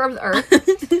curvature of the Earth.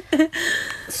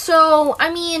 So,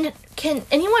 I mean, can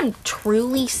anyone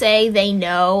truly say they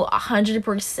know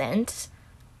 100%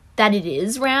 that it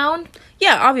is round?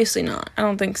 Yeah, obviously not. I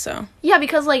don't think so. Yeah,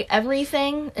 because, like,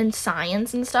 everything in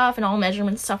science and stuff and all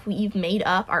measurement stuff we've made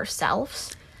up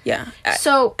ourselves. Yeah.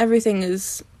 So... Everything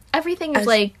is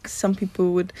like... Some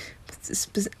people would...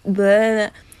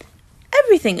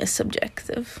 Everything is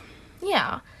subjective.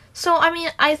 Yeah. So, I mean,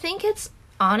 I think it's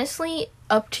honestly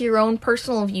up to your own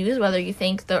personal views whether you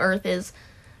think the Earth is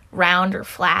round or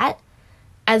flat,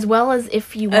 as well as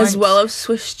if you want... As well as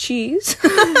Swiss cheese.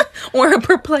 Or a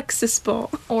perplexus ball.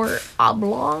 Or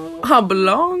oblong.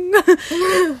 Oblong.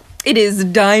 It is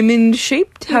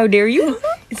diamond-shaped. How dare you?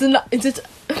 It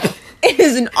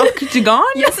is an octagon?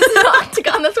 Yes, it's an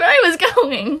octagon. That's where I was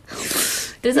going.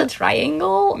 There's a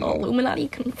triangle. Illuminati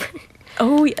confirmed.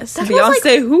 Oh, yes. Beyonce,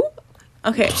 like... who?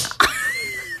 Okay.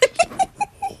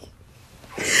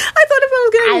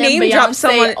 gonna name drop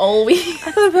someone. Always.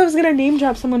 I thought if I was gonna name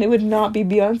drop someone, it would not be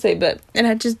Beyonce, but it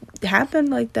had just happened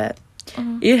like that.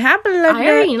 It happened like that. I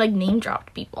already like name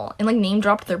dropped people and like name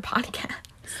dropped their podcast.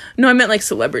 No, I meant like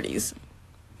celebrities.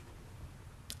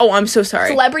 Oh, I'm so sorry.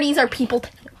 Celebrities are people.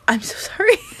 I'm so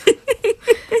sorry.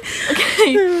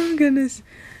 Okay. Oh goodness.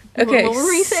 Okay. What were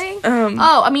we saying?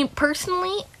 I mean,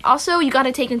 personally, also you got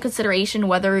to take in consideration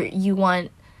whether you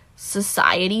want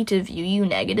society to view you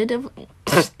negatively.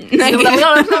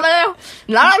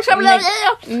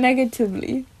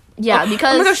 Negatively. Yeah,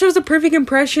 because oh my gosh, that was a perfect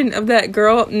impression of that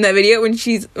girl in that video when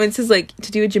it says like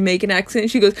to do a Jamaican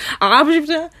accent. She goes or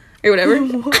whatever. Have you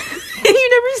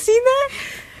never seen that?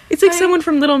 It's like someone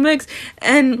from Little Mix,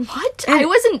 and what? And, I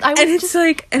was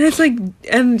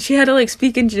and she had to like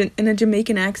speak in a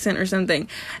Jamaican accent or something,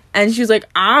 and she was like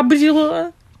It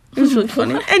was really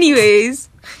funny. Anyways,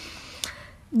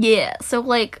 yeah. So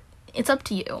like, it's up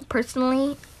to you.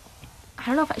 Personally, I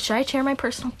don't know if should I share my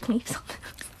personal beliefs on this?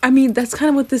 I mean, that's kind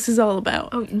of what this is all about.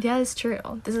 Oh, yeah, it's true.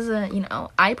 This is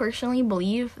I personally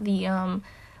believe the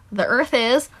Earth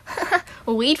is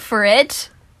wait for it.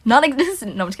 Not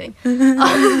existent. No, I'm just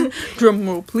kidding. Drum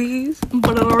roll, please.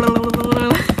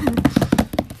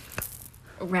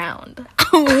 Round.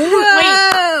 Whoa!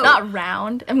 Wait, not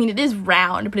round. I mean, it is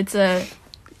round, but it's a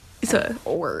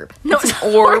orb. No, it's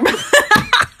an orb. No,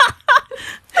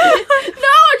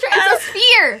 it's a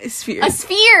sphere. A sphere. A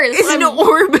sphere. It's an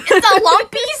orb. It's a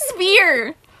lumpy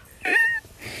sphere.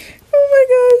 Oh my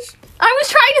gosh. I was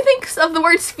trying to think of the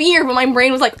word sphere, but my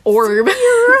brain was like orb.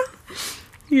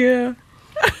 Yeah.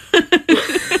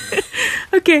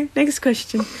 Okay, next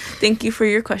question. Thank you for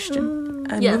your question.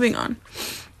 Yes. Moving on.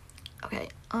 Okay.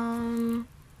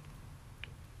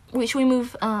 Wait, should we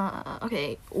move?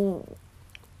 Okay. Ooh.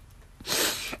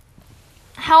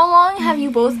 How long have you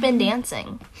both been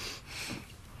dancing?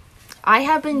 I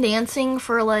have been dancing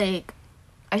for like,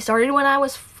 I started when I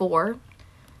was 4.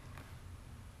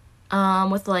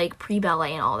 With like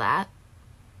pre-ballet and all that.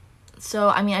 So,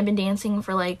 I mean, I've been dancing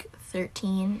for like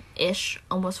 13-ish,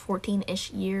 almost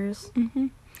 14-ish years. Mm-hmm.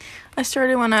 I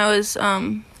started when I was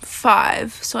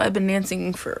 5, so I've been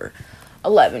dancing for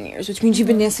 11 years, which means you've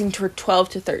been dancing for 12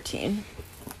 to 13.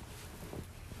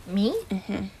 Me?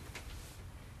 Mm-hmm.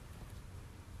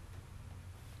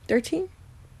 13?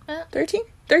 13?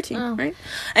 13, right?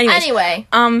 Anyway.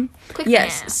 Quick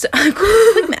yes. math. So,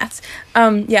 quick maths.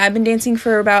 Yeah, I've been dancing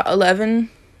for about 11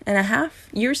 and a half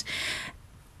years.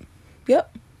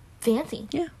 Yep. Fancy.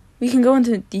 Yeah. We can go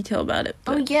into detail about it.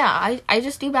 But. Oh, yeah. I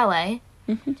just do ballet.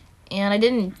 Mm-hmm. And I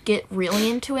didn't get really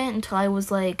into it until I was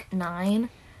like 9.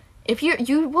 If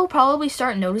you will probably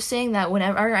start noticing that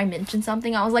whenever I mention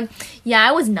something, I was like, yeah,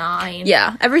 I was 9.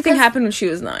 Yeah, everything happened when she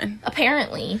was 9.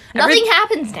 Apparently. Nothing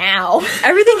happens now.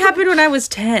 Everything happened when I was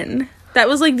 10. That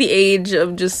was like the age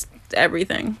of just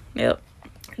everything. Yep.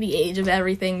 The age of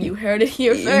everything. You heard it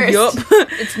here first. Yup.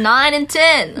 It's 9 and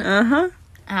 10. Uh-huh.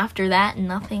 After that,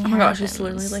 nothing happens. Oh my gosh, it's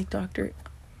literally like Dr.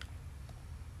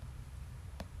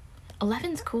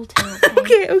 11's cool too.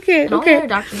 Okay. And all the other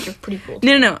doctors are pretty cool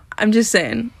too. No. I'm just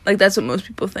saying. Like, that's what most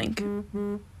people think.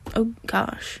 Mm-hmm. Oh,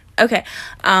 gosh. Okay.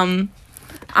 How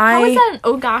is that an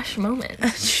oh gosh moment?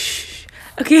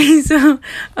 Okay, so,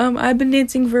 I've been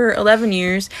dancing for 11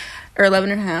 years, or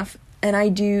 11 and a half, and I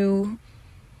do,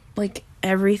 like,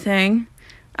 everything.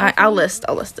 I'll list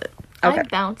it. Okay. I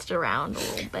bounced around a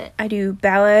little bit. I do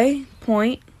ballet,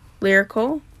 point,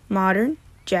 lyrical, modern,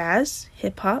 jazz,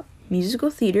 hip-hop,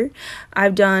 musical theater.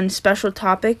 I've done special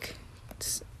topic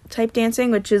type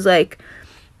dancing, which is like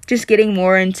just getting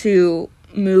more into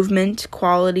movement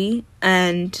quality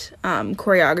and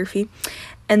choreography.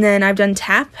 And then I've done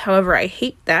tap. However, I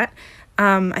hate that.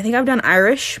 I think I've done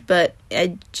Irish, but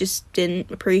I just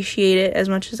didn't appreciate it as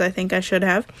much as I think I should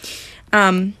have.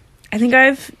 I think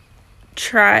I've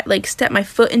stepped my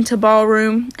foot into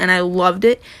ballroom and I loved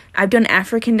it. I've done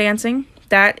African dancing.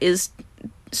 That is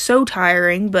so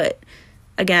tiring, but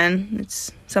again,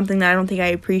 it's something that I don't think I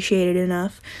appreciated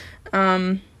enough.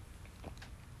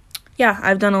 Yeah,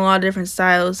 I've done a lot of different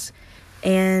styles,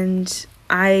 and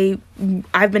I've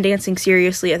been dancing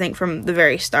seriously, I think, from the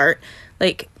very start.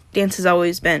 Like, dance has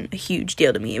always been a huge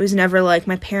deal to me. It was never like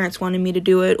my parents wanted me to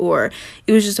do it, or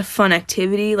it was just a fun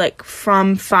activity. Like,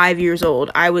 from 5 years old,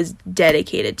 I was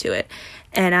dedicated to it.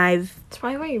 And that's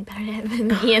probably why you're better at it than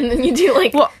me, and then you do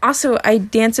like... Well, also, I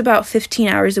dance about 15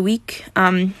 hours a week,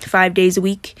 5 days a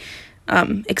week,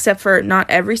 except for not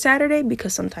every Saturday,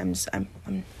 because sometimes I'm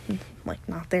like,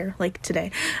 not there, like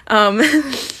today. I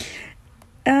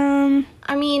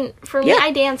mean, for me,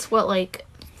 I dance,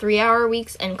 3-hour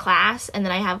weeks in class, and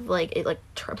then I have,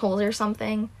 triples or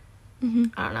something.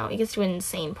 I don't know, it gets to an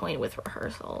insane point with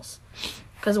rehearsals.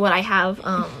 Because what I have,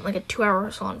 like a 2-hour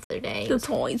rehearsal on for the day. That's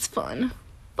always fun.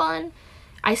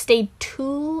 I stayed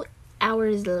 2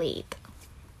 hours late.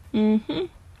 Mm-hmm.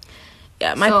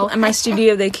 Yeah, my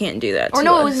studio, they can't do that. Or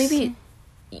no, it was maybe.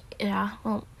 Yeah.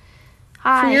 Well.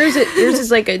 Hi. For yours is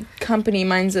like a company.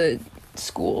 Mine's a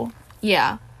school.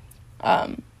 Yeah.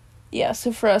 Yeah.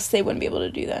 So for us, they wouldn't be able to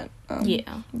do that.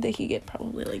 Yeah. They could get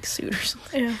probably like sued or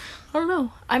something. Yeah. I don't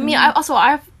know. I mean,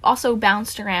 I've also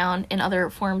bounced around in other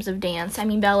forms of dance. I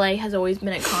mean, ballet has always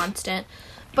been a constant,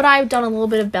 but I've done a little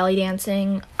bit of belly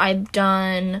dancing. I've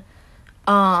done,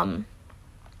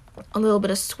 a little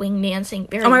bit of swing dancing.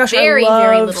 Oh my gosh, very, I love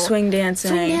very little. swing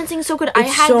dancing. Swing dancing is so good.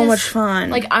 It's so much fun.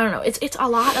 Like, I don't know. It's a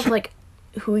lot of like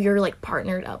who you're like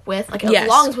partnered up with. Like, it Yes.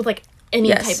 belongs with like any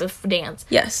Yes. type of dance.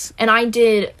 Yes. And I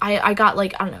got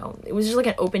like, I don't know. It was just like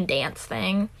an open dance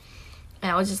thing,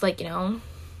 and I was just like, you know,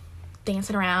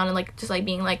 dancing around and like just like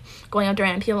being like going up to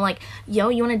random people like, yo,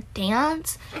 you want to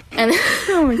dance? And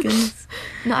Oh my goodness.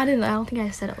 no, I didn't. I don't think I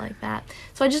said it like that.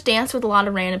 So I just danced with a lot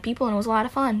of random people, and it was a lot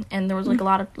of fun. And there was like a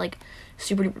lot of like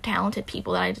super duper talented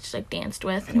people that I just like danced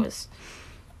with, and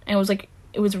it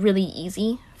was really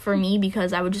easy for me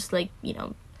because I would just like, you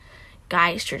know,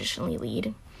 guys traditionally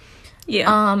lead.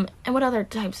 Yeah. And what other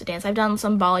types of dance? I've done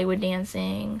some Bollywood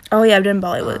dancing. Oh yeah, I've done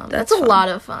Bollywood. That's a fun. lot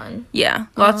of fun. Yeah,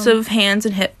 lots of hands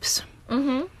and hips.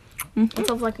 Lots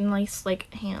of like nice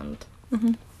like hand.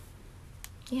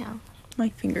 Yeah. My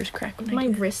fingers crack when My I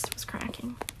do. wrist was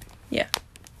cracking. Yeah.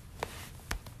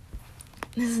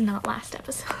 This is not last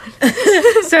episode.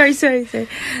 sorry.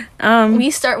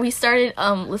 We started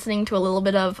listening to a little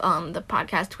bit of the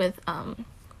podcast with Em,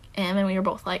 and we were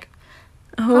both like,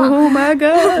 Oh my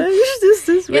gosh, this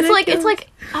is ridiculous. it's like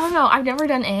I don't know, I've never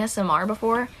done ASMR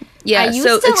before. Yeah, I used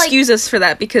so to, like- excuse us for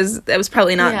that because that was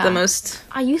probably not Yeah. the most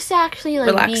I used to actually like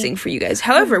relaxing for you guys.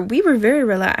 However, we were very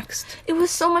relaxed. it was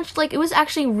so much like, it was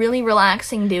actually really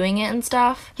relaxing doing it and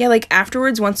stuff. Yeah, like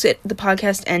afterwards, once the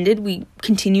podcast ended, we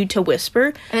continued to whisper.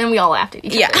 And then we all laughed at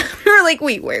each Yeah, other. we were like,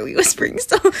 wait, why are we whispering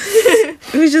still?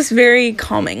 It was just very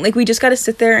calming. Like we just got to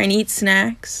sit there and eat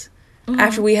snacks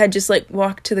after we had just like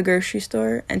walked to the grocery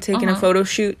store and taken a photo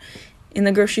shoot in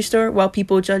the grocery store while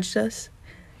people judged us.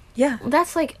 Yeah.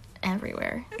 That's like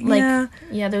everywhere. Like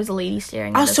yeah, there was a lady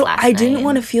staring at us Also, last I night didn't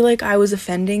want to feel like I was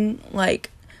offending like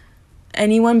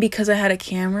anyone because I had a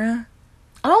camera.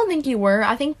 I don't think you were.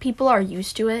 I think people are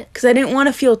used to it. Because I didn't want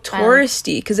to feel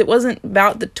touristy because it wasn't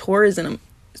about the tourism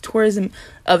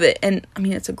of it. And I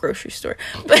mean, it's a grocery store,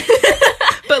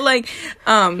 but like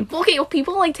Okay, well,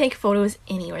 people like take photos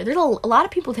anywhere. There's a lot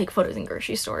of people take photos in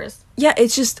grocery stores. yeah,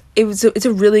 it's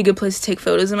a really good place to take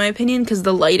photos in my opinion because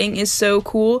the lighting is so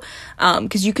cool.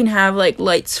 Because you can have like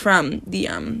lights from the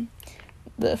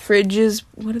fridges.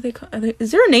 What are they called?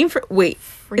 Is there a name for? Wait,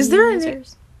 is there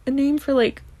a name for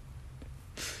like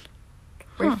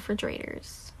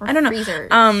refrigerators? Or I don't know.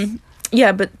 Freezers.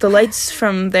 Yeah, but the lights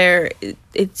from there,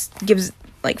 it gives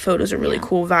like photos a really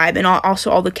cool vibe, and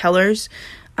also all the colors,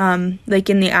 like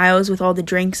in the aisles with all the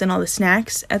drinks and all the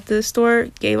snacks at the store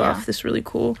gave off this really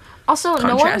cool. Also,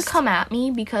 no one contrast. come at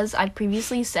me because I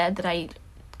previously said that I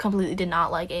completely did not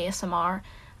like ASMR.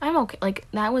 I'm okay. Like,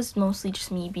 that was mostly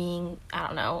just me being, I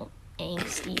don't know,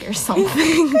 angsty or something.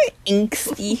 Little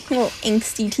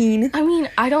angsty teen. I mean,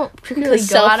 I don't particularly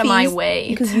go out of my way.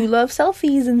 Because you love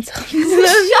selfies and stuff. Shut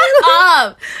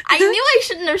up! I knew I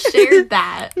shouldn't have shared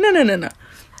that. No.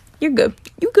 You're good.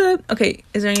 You good. Okay,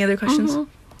 is there any other questions?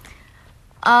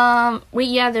 Wait,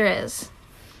 yeah, there is.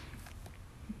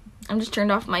 I'm just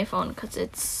turned off my phone because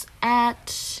it's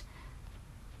at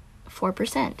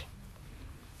 4%.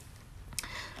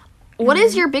 What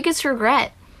is your biggest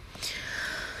regret?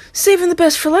 Saving the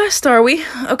best for last, are we?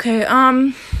 Okay,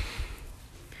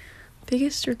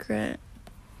 biggest regret.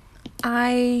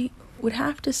 I would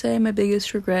have to say my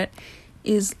biggest regret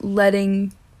is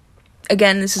letting...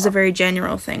 Again, this is a very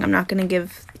general thing. I'm not going to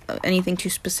give anything too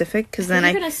specific because then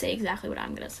You're going to say exactly what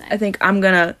I'm going to say. I think I'm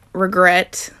going to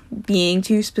regret being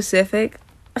too specific.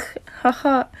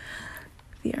 Haha.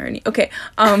 The irony. Okay.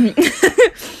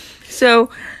 So,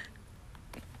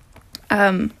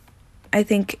 I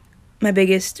think my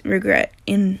biggest regret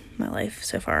in my life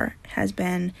so far has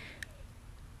been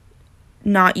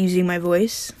not using my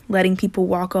voice, letting people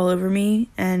walk all over me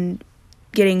and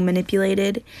getting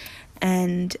manipulated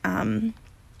and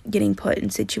getting put in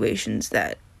situations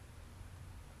that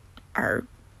are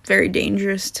very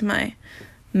dangerous to my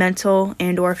mental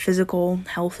and or physical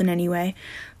health in any way.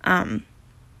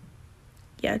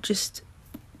 Just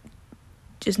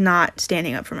not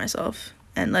standing up for myself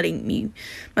and letting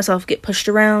myself get pushed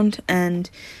around and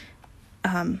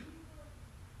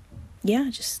yeah,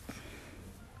 just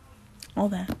all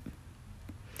that.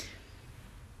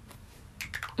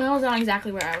 That was not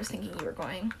exactly where I was thinking you were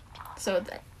going. So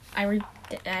I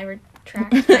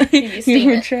retract my previous You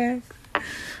statement. retract.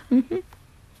 Mm-hmm.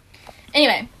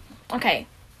 Anyway, okay.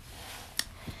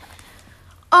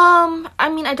 I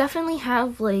mean, I definitely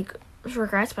have, like,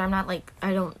 regrets, but I'm not, like,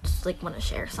 I don't, like, want to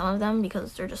share some of them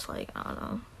because they're just, like, I don't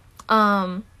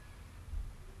know.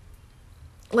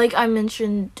 Like I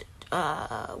mentioned,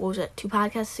 what was it, 2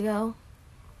 podcasts ago?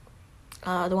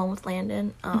 The one with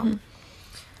Landon. Mm-hmm.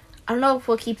 I don't know if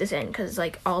we'll keep this in because,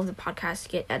 like, all of the podcasts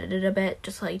get edited a bit,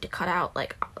 just, like, to cut out,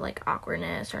 like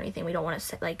awkwardness or anything we don't want to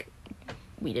say, like,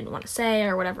 we didn't want to say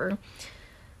or whatever.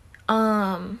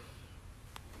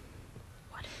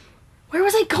 Where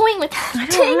was I going with that? I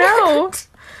don't know.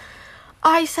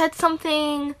 I said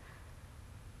something,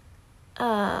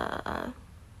 I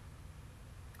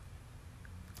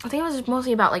think it was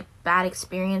mostly about, like, bad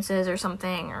experiences or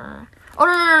something, or...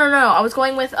 Oh, no. I was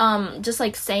going with, just,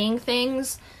 like, saying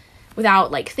things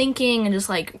without, like, thinking and just,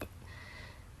 like...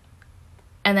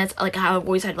 And that's, like, how I've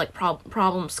always had, like,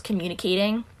 problems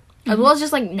communicating. Mm-hmm. As well as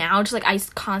just, like, now, just, like, I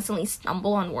constantly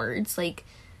stumble on words, like...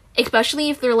 Especially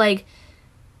if they're, like,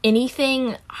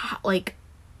 anything, like,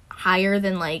 higher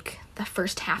than, like, the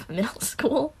first half of middle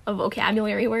school of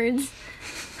vocabulary words.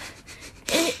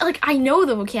 And, like, I know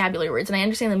the vocabulary words, and I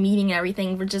understand the meaning and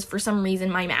everything, but just for some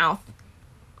reason my mouth,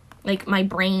 like, my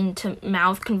brain to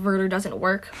mouth converter doesn't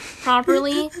work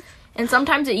properly. And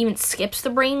sometimes it even skips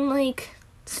the brain, like,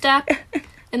 step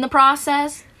in the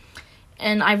process.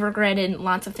 And I've regretted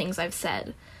lots of things I've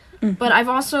said. Mm-hmm. But I've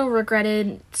also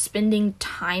regretted spending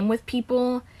time with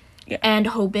people and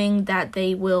hoping that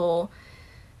they will...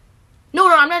 No,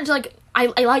 I'm not, like, I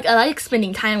like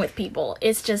spending time with people.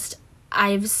 It's just...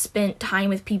 I've spent time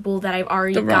with people that I've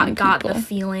already got the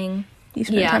feeling. You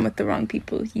spent time with the wrong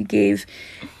people. You gave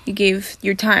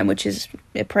your time, which is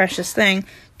a precious thing,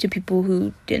 to people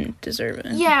who didn't deserve it.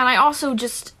 Yeah, and I also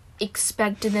just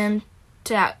expected them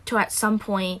to at some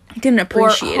point... Didn't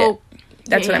appreciate it.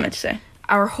 That's what I meant to say.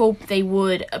 Or hope they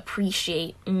would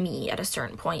appreciate me at a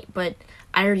certain point, but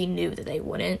I already knew that they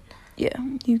wouldn't. Yeah,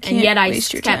 you can't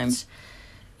waste your time. And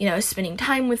yet I kept, spending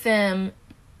time with them,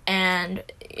 and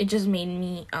it just made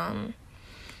me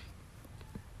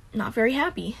not very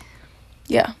happy.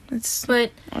 Yeah, that's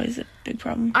always a big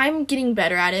problem. I'm getting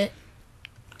better at it.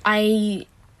 I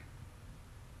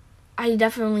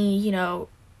definitely,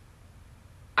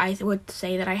 I would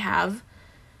say that I have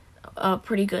a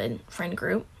pretty good friend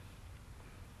group.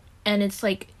 And it's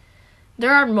like,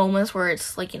 there are moments where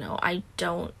it's like, I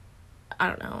don't know.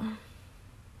 I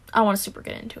don't want to super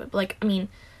get into it. But, like, I mean,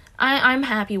 I'm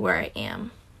happy where I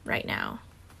am right now,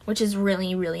 which is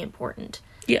really, really important.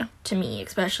 Yeah. To me,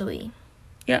 especially.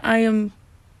 Yeah, I am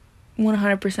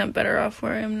 100% better off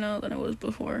where I am now than I was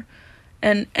before.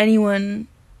 And anyone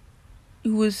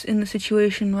who was in the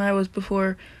situation where I was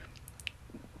before,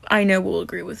 I know will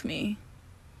agree with me.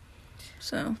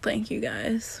 So, thank you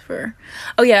guys for...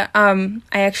 Oh, yeah, I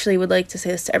actually would like to say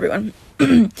this to everyone.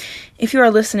 If you are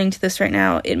listening to this right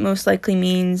now, it most likely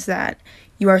means that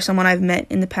you are someone I've met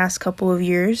in the past couple of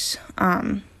years.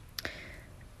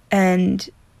 And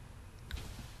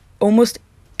almost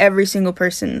every single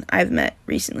person I've met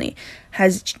recently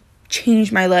has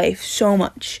changed my life so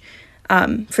much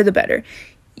for the better.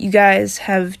 You guys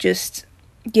have just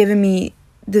given me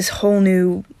this whole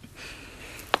new,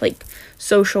 like,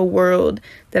 social world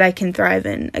that I can thrive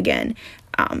in again.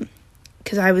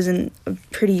 Because I was in a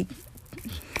pretty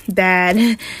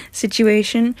bad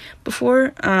situation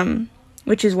before,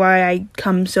 which is why I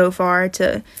come so far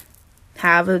to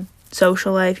have a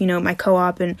social life, my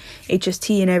co-op and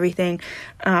HST and everything.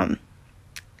 I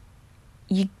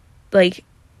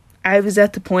was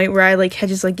at the point where I, like, had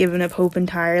just, like, given up hope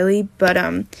entirely, but,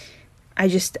 I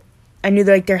knew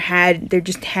that, like, there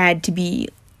just had to be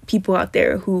people out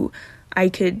there who I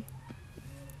could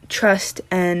trust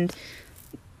and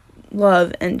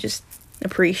love and just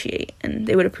appreciate, and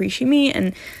they would appreciate me,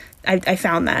 and I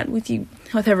found that with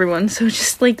everyone, so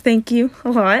just, like, thank you a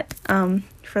lot,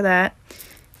 for that.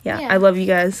 Yeah, I love you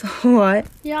guys a lot.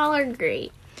 Y'all are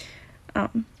great.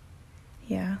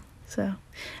 Yeah, so,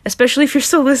 especially if you're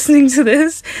still listening to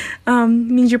this,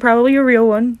 means you're probably a real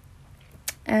one,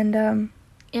 and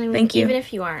thank you. Even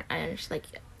if you aren't, I just, like...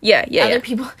 Yeah. Other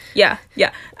people. Yeah.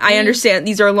 I understand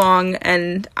these are long,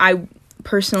 and I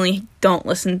personally don't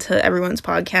listen to everyone's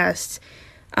podcasts.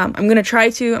 I'm gonna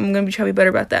try to. I'm gonna try to be better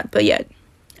about that. But yeah,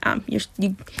 you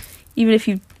even if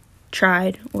you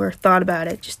tried or thought about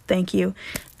it, just thank you.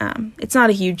 It's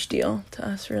not a huge deal to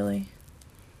us, really.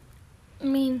 I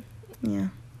mean, yeah.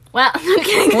 Well, I'm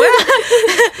kidding.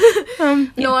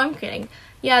 No, I'm kidding.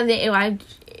 Yeah,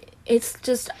 it's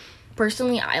just,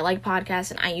 personally, I like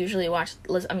podcasts, and I usually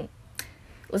listen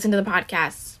to the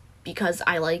podcasts because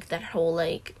I like that whole,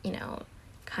 like, you know,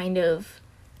 kind of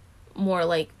more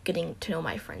like getting to know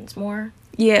my friends more.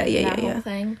 Yeah. Whole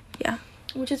thing. Yeah.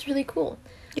 Which is really cool.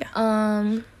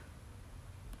 Yeah.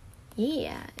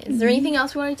 Yeah. Is there anything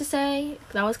else we wanted to say?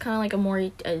 That was kind of like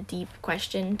a deep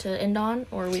question to end on,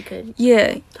 or we could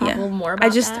talk a little more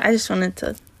about that. I just wanted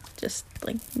to just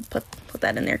like put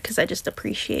that in there because I just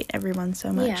appreciate everyone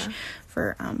so much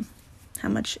for how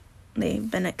much they've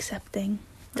been accepting.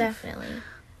 Definitely.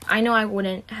 I know I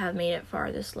wouldn't have made it far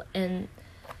I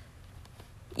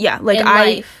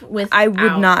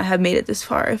would not have made it this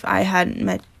far if I hadn't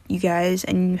met you guys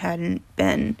and you hadn't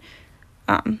been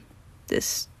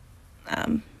this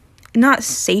not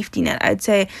safety net, I'd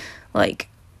say, like,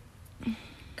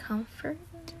 comfort,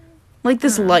 like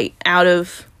this light out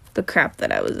of the crap that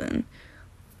I was in.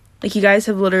 Like, you guys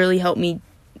have literally helped me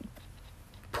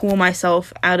pull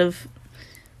myself out of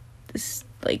this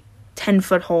like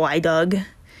 10-foot hole I dug.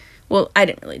 Well, I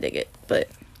didn't really dig it, but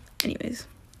anyways,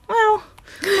 well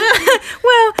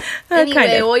anyway,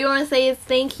 kind of. what you want to say is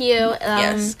thank you.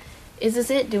 Yes. Is this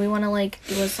it? Do we want to like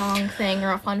do a song thing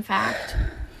or a fun fact?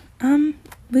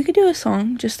 We could do a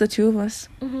song, just the two of us.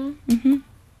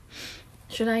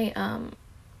 Should I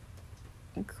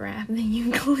grab the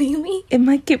ukulele? It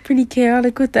might get pretty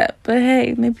chaotic with that, but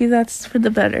hey, maybe that's for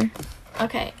the better.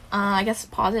 Okay, I guess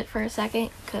pause it for a second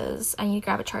because I need to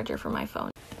grab a charger for my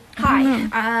phone.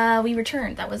 Hi, we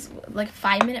returned. That was like a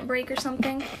 5-minute break or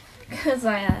something because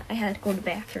I had to go to the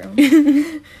bathroom.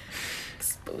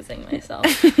 Exposing myself.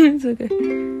 It's okay.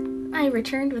 I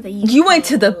returned with a ukulele. You went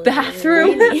to the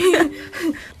bathroom?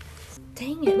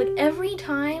 Dang it, like every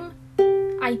time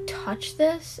I touch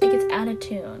this, it gets out of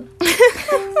tune.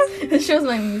 It shows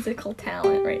my musical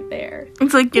talent right there.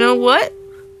 It's like, you know what?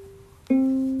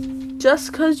 Just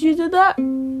because you did that,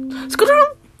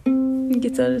 it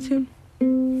gets out of tune. Oh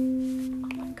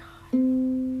my god.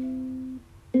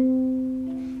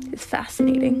 It's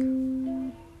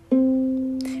fascinating.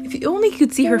 If you only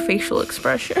could see her facial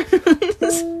expression.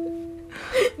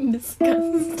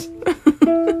 Disgust.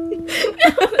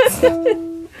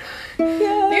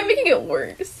 You're making it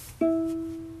worse.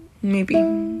 Maybe.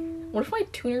 What if my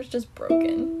tuner's just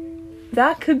broken?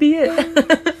 That could be it. I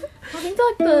think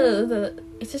that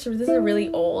this is really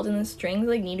old, and the strings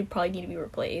like probably need to be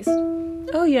replaced.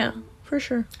 Oh yeah, for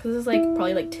sure. Because it's like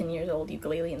probably like 10 years old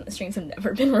ukulele, and the strings have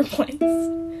never been replaced.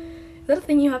 Is that a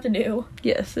thing you have to do?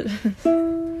 Yes, it is.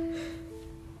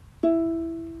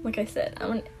 Like I said,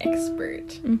 I'm an expert.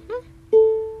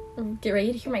 Mm-hmm. Get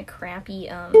ready to hear my crappy,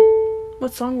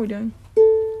 What song are we doing?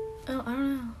 Oh, I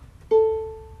don't know.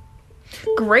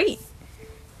 Great.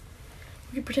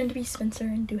 We could pretend to be Spencer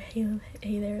and do Hey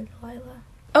There, Delilah.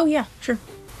 Oh, yeah, sure.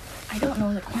 I don't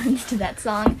know the chords to that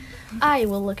song. I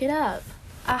will look it up.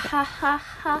 Ah ha ha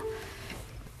ha.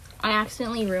 I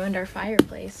accidentally ruined our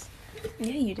fireplace.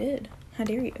 Yeah, you did. How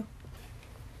dare you?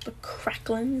 The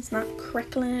crackling is not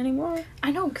crackling anymore.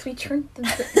 I know, because we turned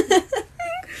it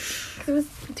was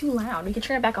too loud. We could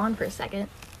turn it back on for a second.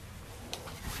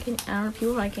 I don't know,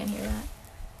 people probably can't hear that.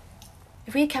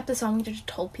 If we had kept this on, we could have just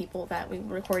told people that we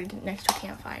recorded next to a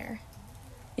campfire.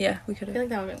 Yeah, we could I have. feel like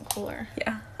that would have been cooler.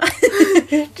 Yeah.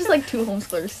 Just like two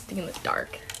homeschoolers sitting in the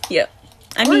dark. Yep.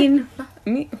 I mean,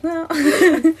 well.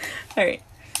 Alright.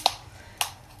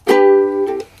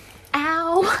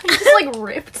 Ow! I just like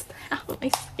ripped half of my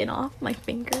skin off my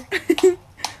finger.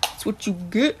 That's what you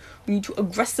get when you're too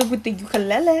aggressive with the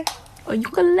ukulele. Oh,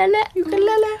 ukulele.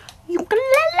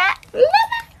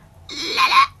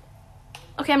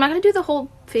 Okay, I'm not gonna do the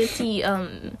whole fancy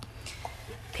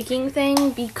picking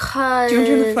thing because Do you want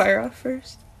to turn the fire off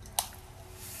first?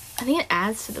 I think it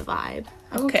adds to the vibe.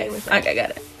 I'm Okay with it. Okay,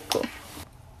 got it. Cool.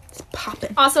 It's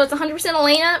popping. Also, it's 100%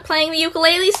 Elena playing the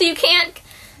ukulele, so you can't.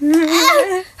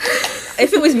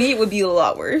 If it was me, it would be a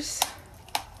lot worse.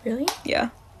 Really? Yeah.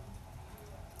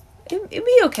 It'd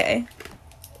be okay.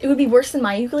 It would be worse than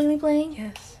my ukulele playing?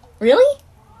 Yes. Really?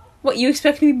 What, you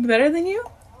expect me to be better than you?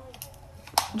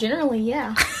 Generally,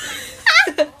 yeah.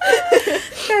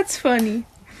 That's funny.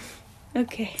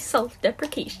 Okay.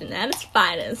 Self-deprecation at its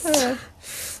finest.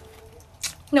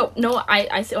 No,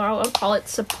 I would call it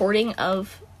supporting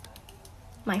of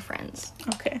my friends.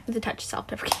 Okay. With a touch of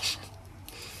self-deprecation.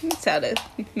 That's how to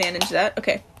manage that.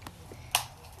 Okay.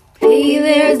 Hey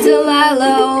there,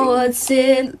 Delilah, what's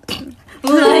it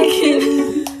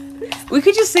like? We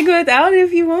could just sing it without it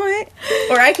if you want.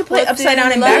 Or I could play upside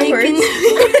down and backwards.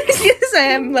 Because I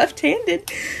am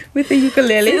left-handed with the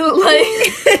ukulele.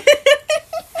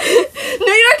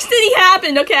 New York City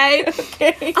happened, okay?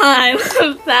 Okay. I'm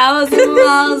 1,000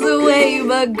 miles away,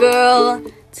 but girl,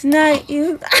 Tonight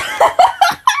you.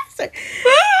 Sorry.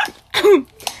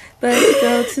 But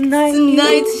girl, tonight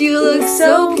you look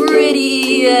so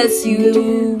pretty. Yes,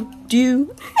 you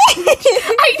do.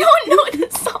 I don't know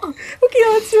this song. Okay,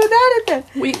 let's do that then.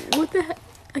 Wait, what the heck?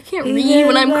 I can't read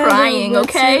when I'm crying,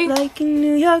 okay? What's it like in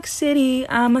New York City,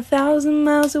 I'm 1,000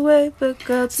 miles away, but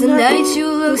girl, Tonight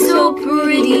you look so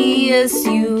pretty. Yes,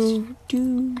 you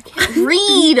do.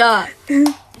 read.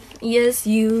 Yes,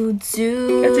 you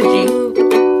do. That's a G.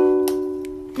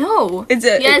 No. It's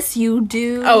a. Yes, you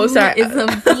do. Oh, sorry. It's a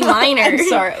B minor. I'm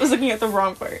sorry, I was looking at the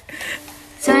wrong part.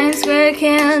 Times Square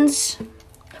can't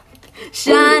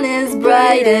shine as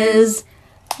bright as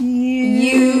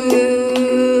you.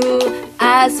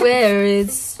 I swear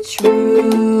it's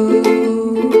true.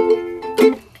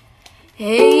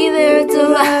 Hey there,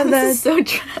 Delilah. This is so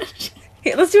trash.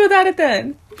 Okay, let's do without it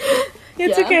then.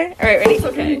 It's Yeah. okay. All right, ready? It's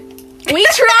okay. We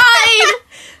tried!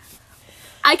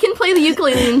 I can play the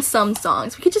ukulele in some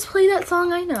songs. We could just play that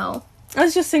song I know.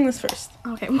 Let's just sing this first.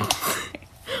 Okay.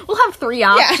 We'll have 3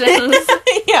 options.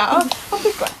 Yeah, I'll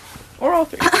pick one. Or all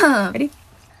 3. Ready?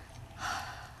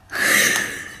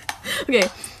 Okay.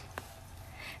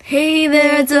 Hey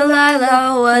there,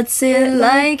 Delilah, what's it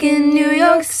like in New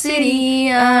York City?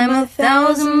 I'm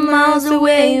 1,000 miles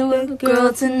away, but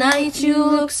girl, tonight you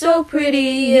look so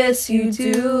pretty, yes you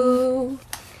do.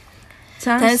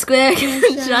 Times Square can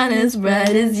shine as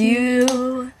bright as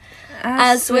you,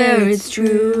 I swear it's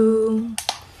true.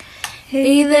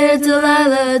 Hey there,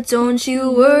 Delilah, don't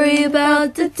you worry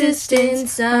about the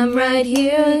distance. I'm right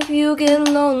here if you get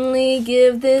lonely.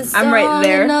 Give this song I'm right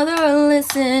there. another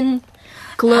listen.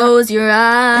 Close your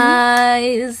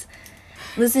eyes.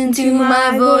 Listen to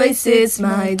my voice, it's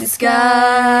my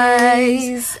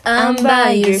disguise. I'm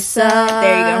by your side.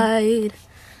 There you go.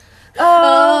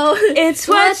 Oh, it's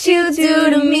what you do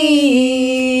to me.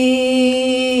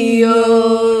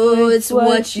 Oh, it's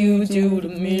what you do to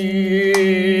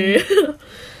me.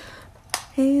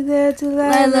 Hey there,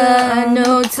 Delilah. Lila, I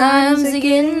know times are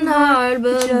getting hard,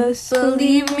 but just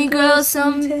believe me, girl,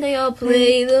 someday I'll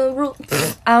play the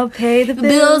I'll pay the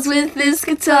bills with this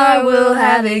guitar. We'll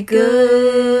have it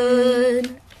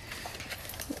good.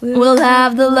 We'll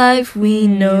have the life we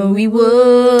know we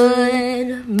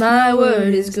would. My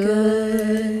word is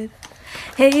good.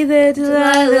 Hey there,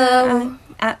 Delilah.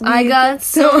 I got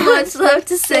so much left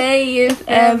to say. If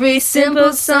every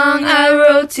simple song I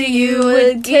wrote to you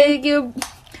would take your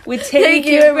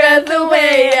breath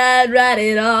away, I'd write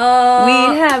it all.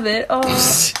 We'd have it all.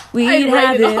 We'd I'd have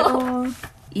write it it all.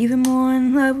 Even more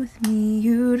in love with me,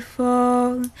 you'd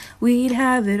fall. We'd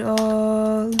have it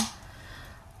all.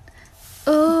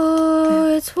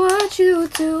 Oh, it's what you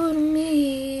do to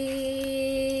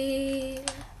me.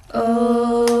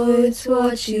 Oh, it's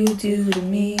what you do to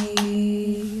me.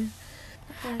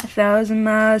 1,000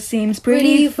 miles seems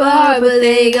Pretty far, but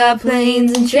they got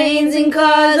planes and trains and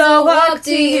cars. I'll walk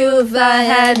to you if I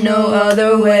had no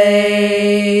other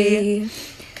way.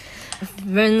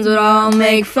 Friends would all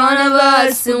make fun of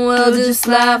us, and we'll just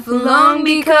laugh along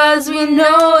because we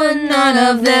know that none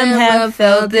of them have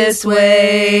felt this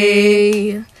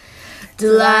way.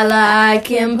 Delilah, I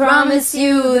can promise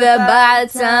you that by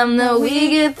the time that we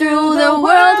get through, the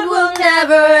world will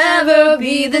never ever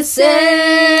be the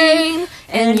same,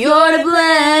 and you're to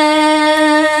blame.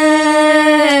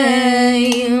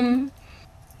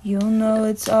 You'll know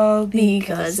it's all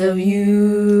Because of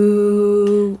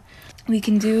you. we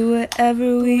can do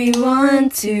whatever we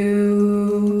Want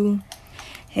to.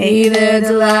 Hey there,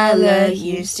 Delilah,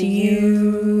 here's to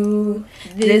you.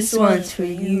 This one's for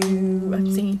you. I'm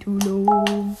singing too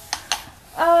low.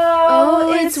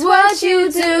 Oh, it's what you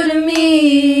do to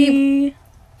me.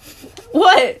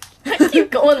 What? I keep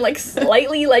going like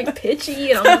slightly like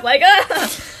pitchy, and I'm just like, ah.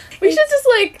 We should just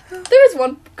like. There was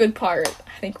one good part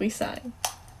I think we sang.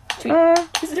 Is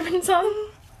it a different song?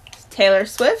 Taylor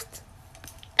Swift?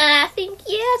 I think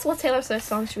yes. What Taylor Swift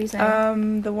song should we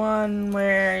sing? The one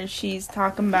where she's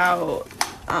talking about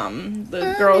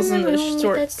the girls in the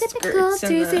short skirts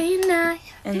and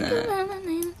the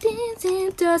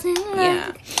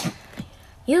yeah.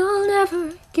 You'll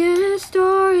never get a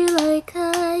story like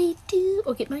I do.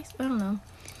 Okay, nice. I don't know.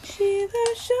 She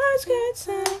wears short skirts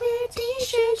and Her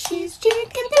t-shirt, she's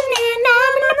jerking the man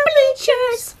on the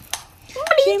bleachers.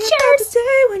 she remembers the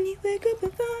day when you wake up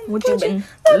and find What you been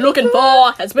looking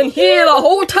for has been here the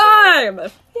whole time. You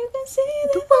can see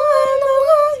the one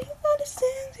who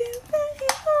understands you when you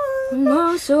are.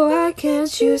 No, so why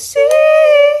can't you see?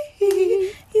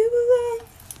 You belong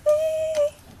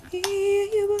with me.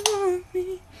 You belong with me.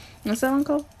 What's that one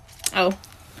called? Oh.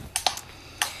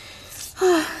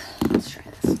 Let's try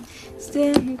this.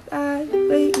 Standing by,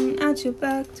 waiting at your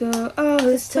back door all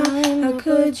this time. How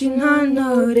could you not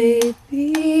notice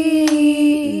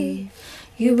me?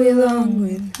 You belong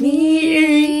with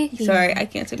me. Sorry, I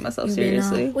can't take myself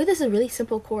seriously. Wait, this is a really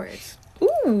simple chorus.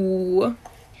 Ooh.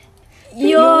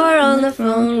 You're on the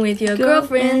phone with your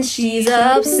girlfriend. She's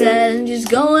upset. She's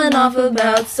going off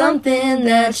about something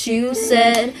that you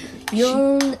said.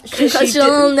 She'll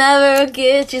never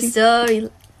get your story.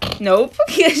 Nope.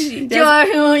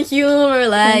 Your humor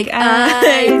like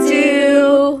I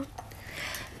do.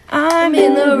 I'm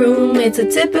in the room, it's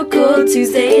a typical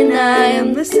Tuesday night.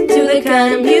 I'm listening to the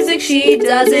kind of music she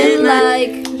doesn't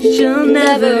like. She'll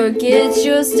never get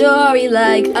your story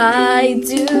like I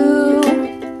do.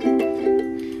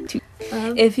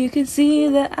 If you can see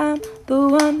that I'm the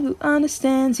one who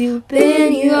understands you,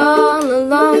 Been here all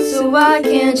along, so why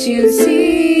can't you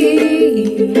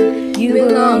see? You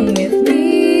belong with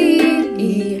me.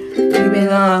 You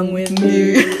belong with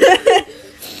me.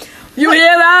 You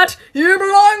hear that? You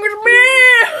belong with me.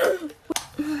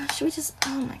 Should we just?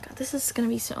 Oh my god, this is gonna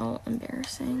be so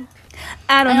embarrassing.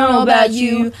 I don't know about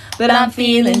you, but I'm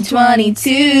feeling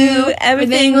 22.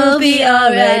 Everything will be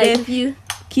alright if you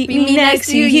keep me next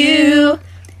to you.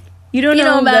 You don't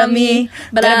know about me,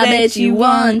 but I bet you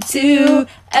want to.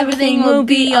 Everything will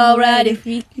be alright if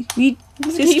we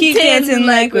just keep dancing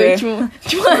like we're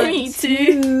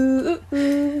 22.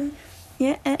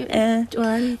 Yeah,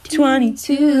 22.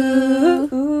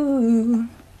 22.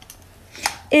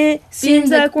 It seems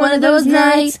like one of those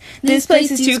nights. This place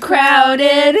is too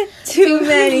crowded. Too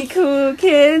many cool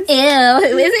kids. Ew,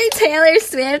 who isn't Taylor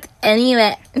Swift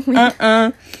anyway?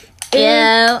 Ew.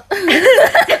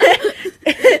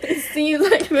 It seems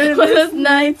like one of those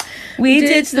nights. We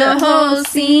ditched the whole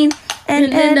scene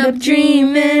and end up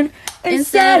dreaming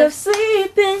instead of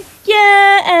sleeping.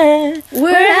 Yeah,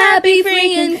 We're happy,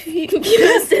 free, and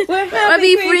confused. We're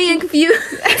Happy, free, and confused.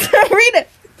 Read it.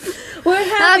 We're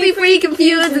Happy, free,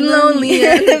 confused, and lonely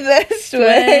in the best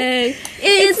way.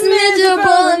 It's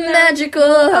miserable and magical.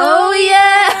 Oh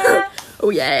yeah.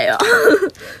 Oh yeah.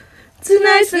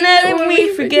 Tonight's the night when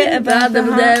we forget about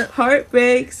the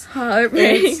heartbreaks.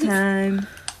 Heartbreaks. It's time.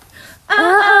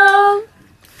 Oh,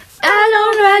 I don't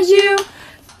know about you.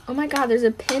 Oh my god, there's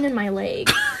a pin in my leg.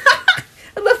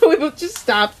 I love how we both just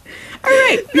stopped. All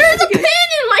right. There's a pin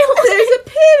in my leg. There's a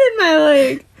pin in my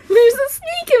leg. There's a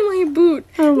snake in my boot.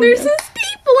 Oh my There's God. a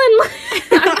staple in my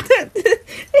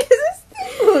There's a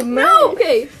staple in my No,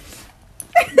 okay.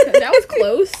 That was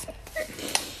close.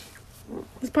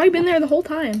 It's probably been there the whole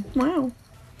time. Wow.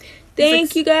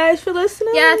 Thank you guys for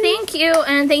listening. Yeah, thank you,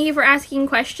 and thank you for asking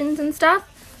questions and stuff.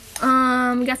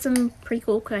 We got some pretty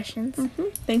cool questions.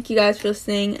 Thank you guys for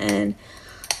listening, and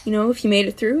if you made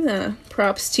it through,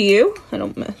 props to you. I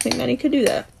don't think many could do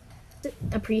that.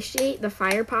 Appreciate the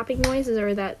fire popping noises,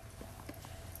 or that?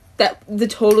 The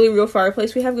totally real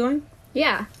fireplace we have going.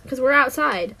 Yeah, because we're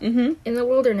outside Mm-hmm. in the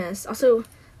wilderness. Also,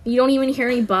 you don't even hear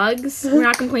any bugs. We're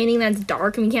not complaining that it's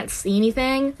dark and we can't see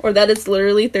anything. Or that it's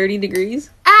literally 30 degrees.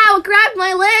 Ow! It grabbed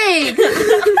my leg.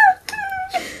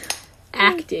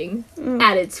 Acting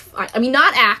at its. I mean,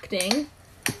 not acting.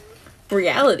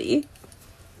 Reality.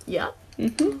 Yep.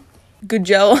 Mm-hmm. Good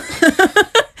Joe.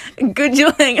 Good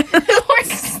Joe hangout.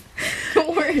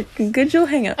 Good Joe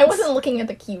hangout. I wasn't looking at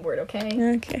the keyword,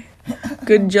 okay? Okay.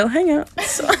 Good Joe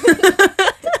hangouts.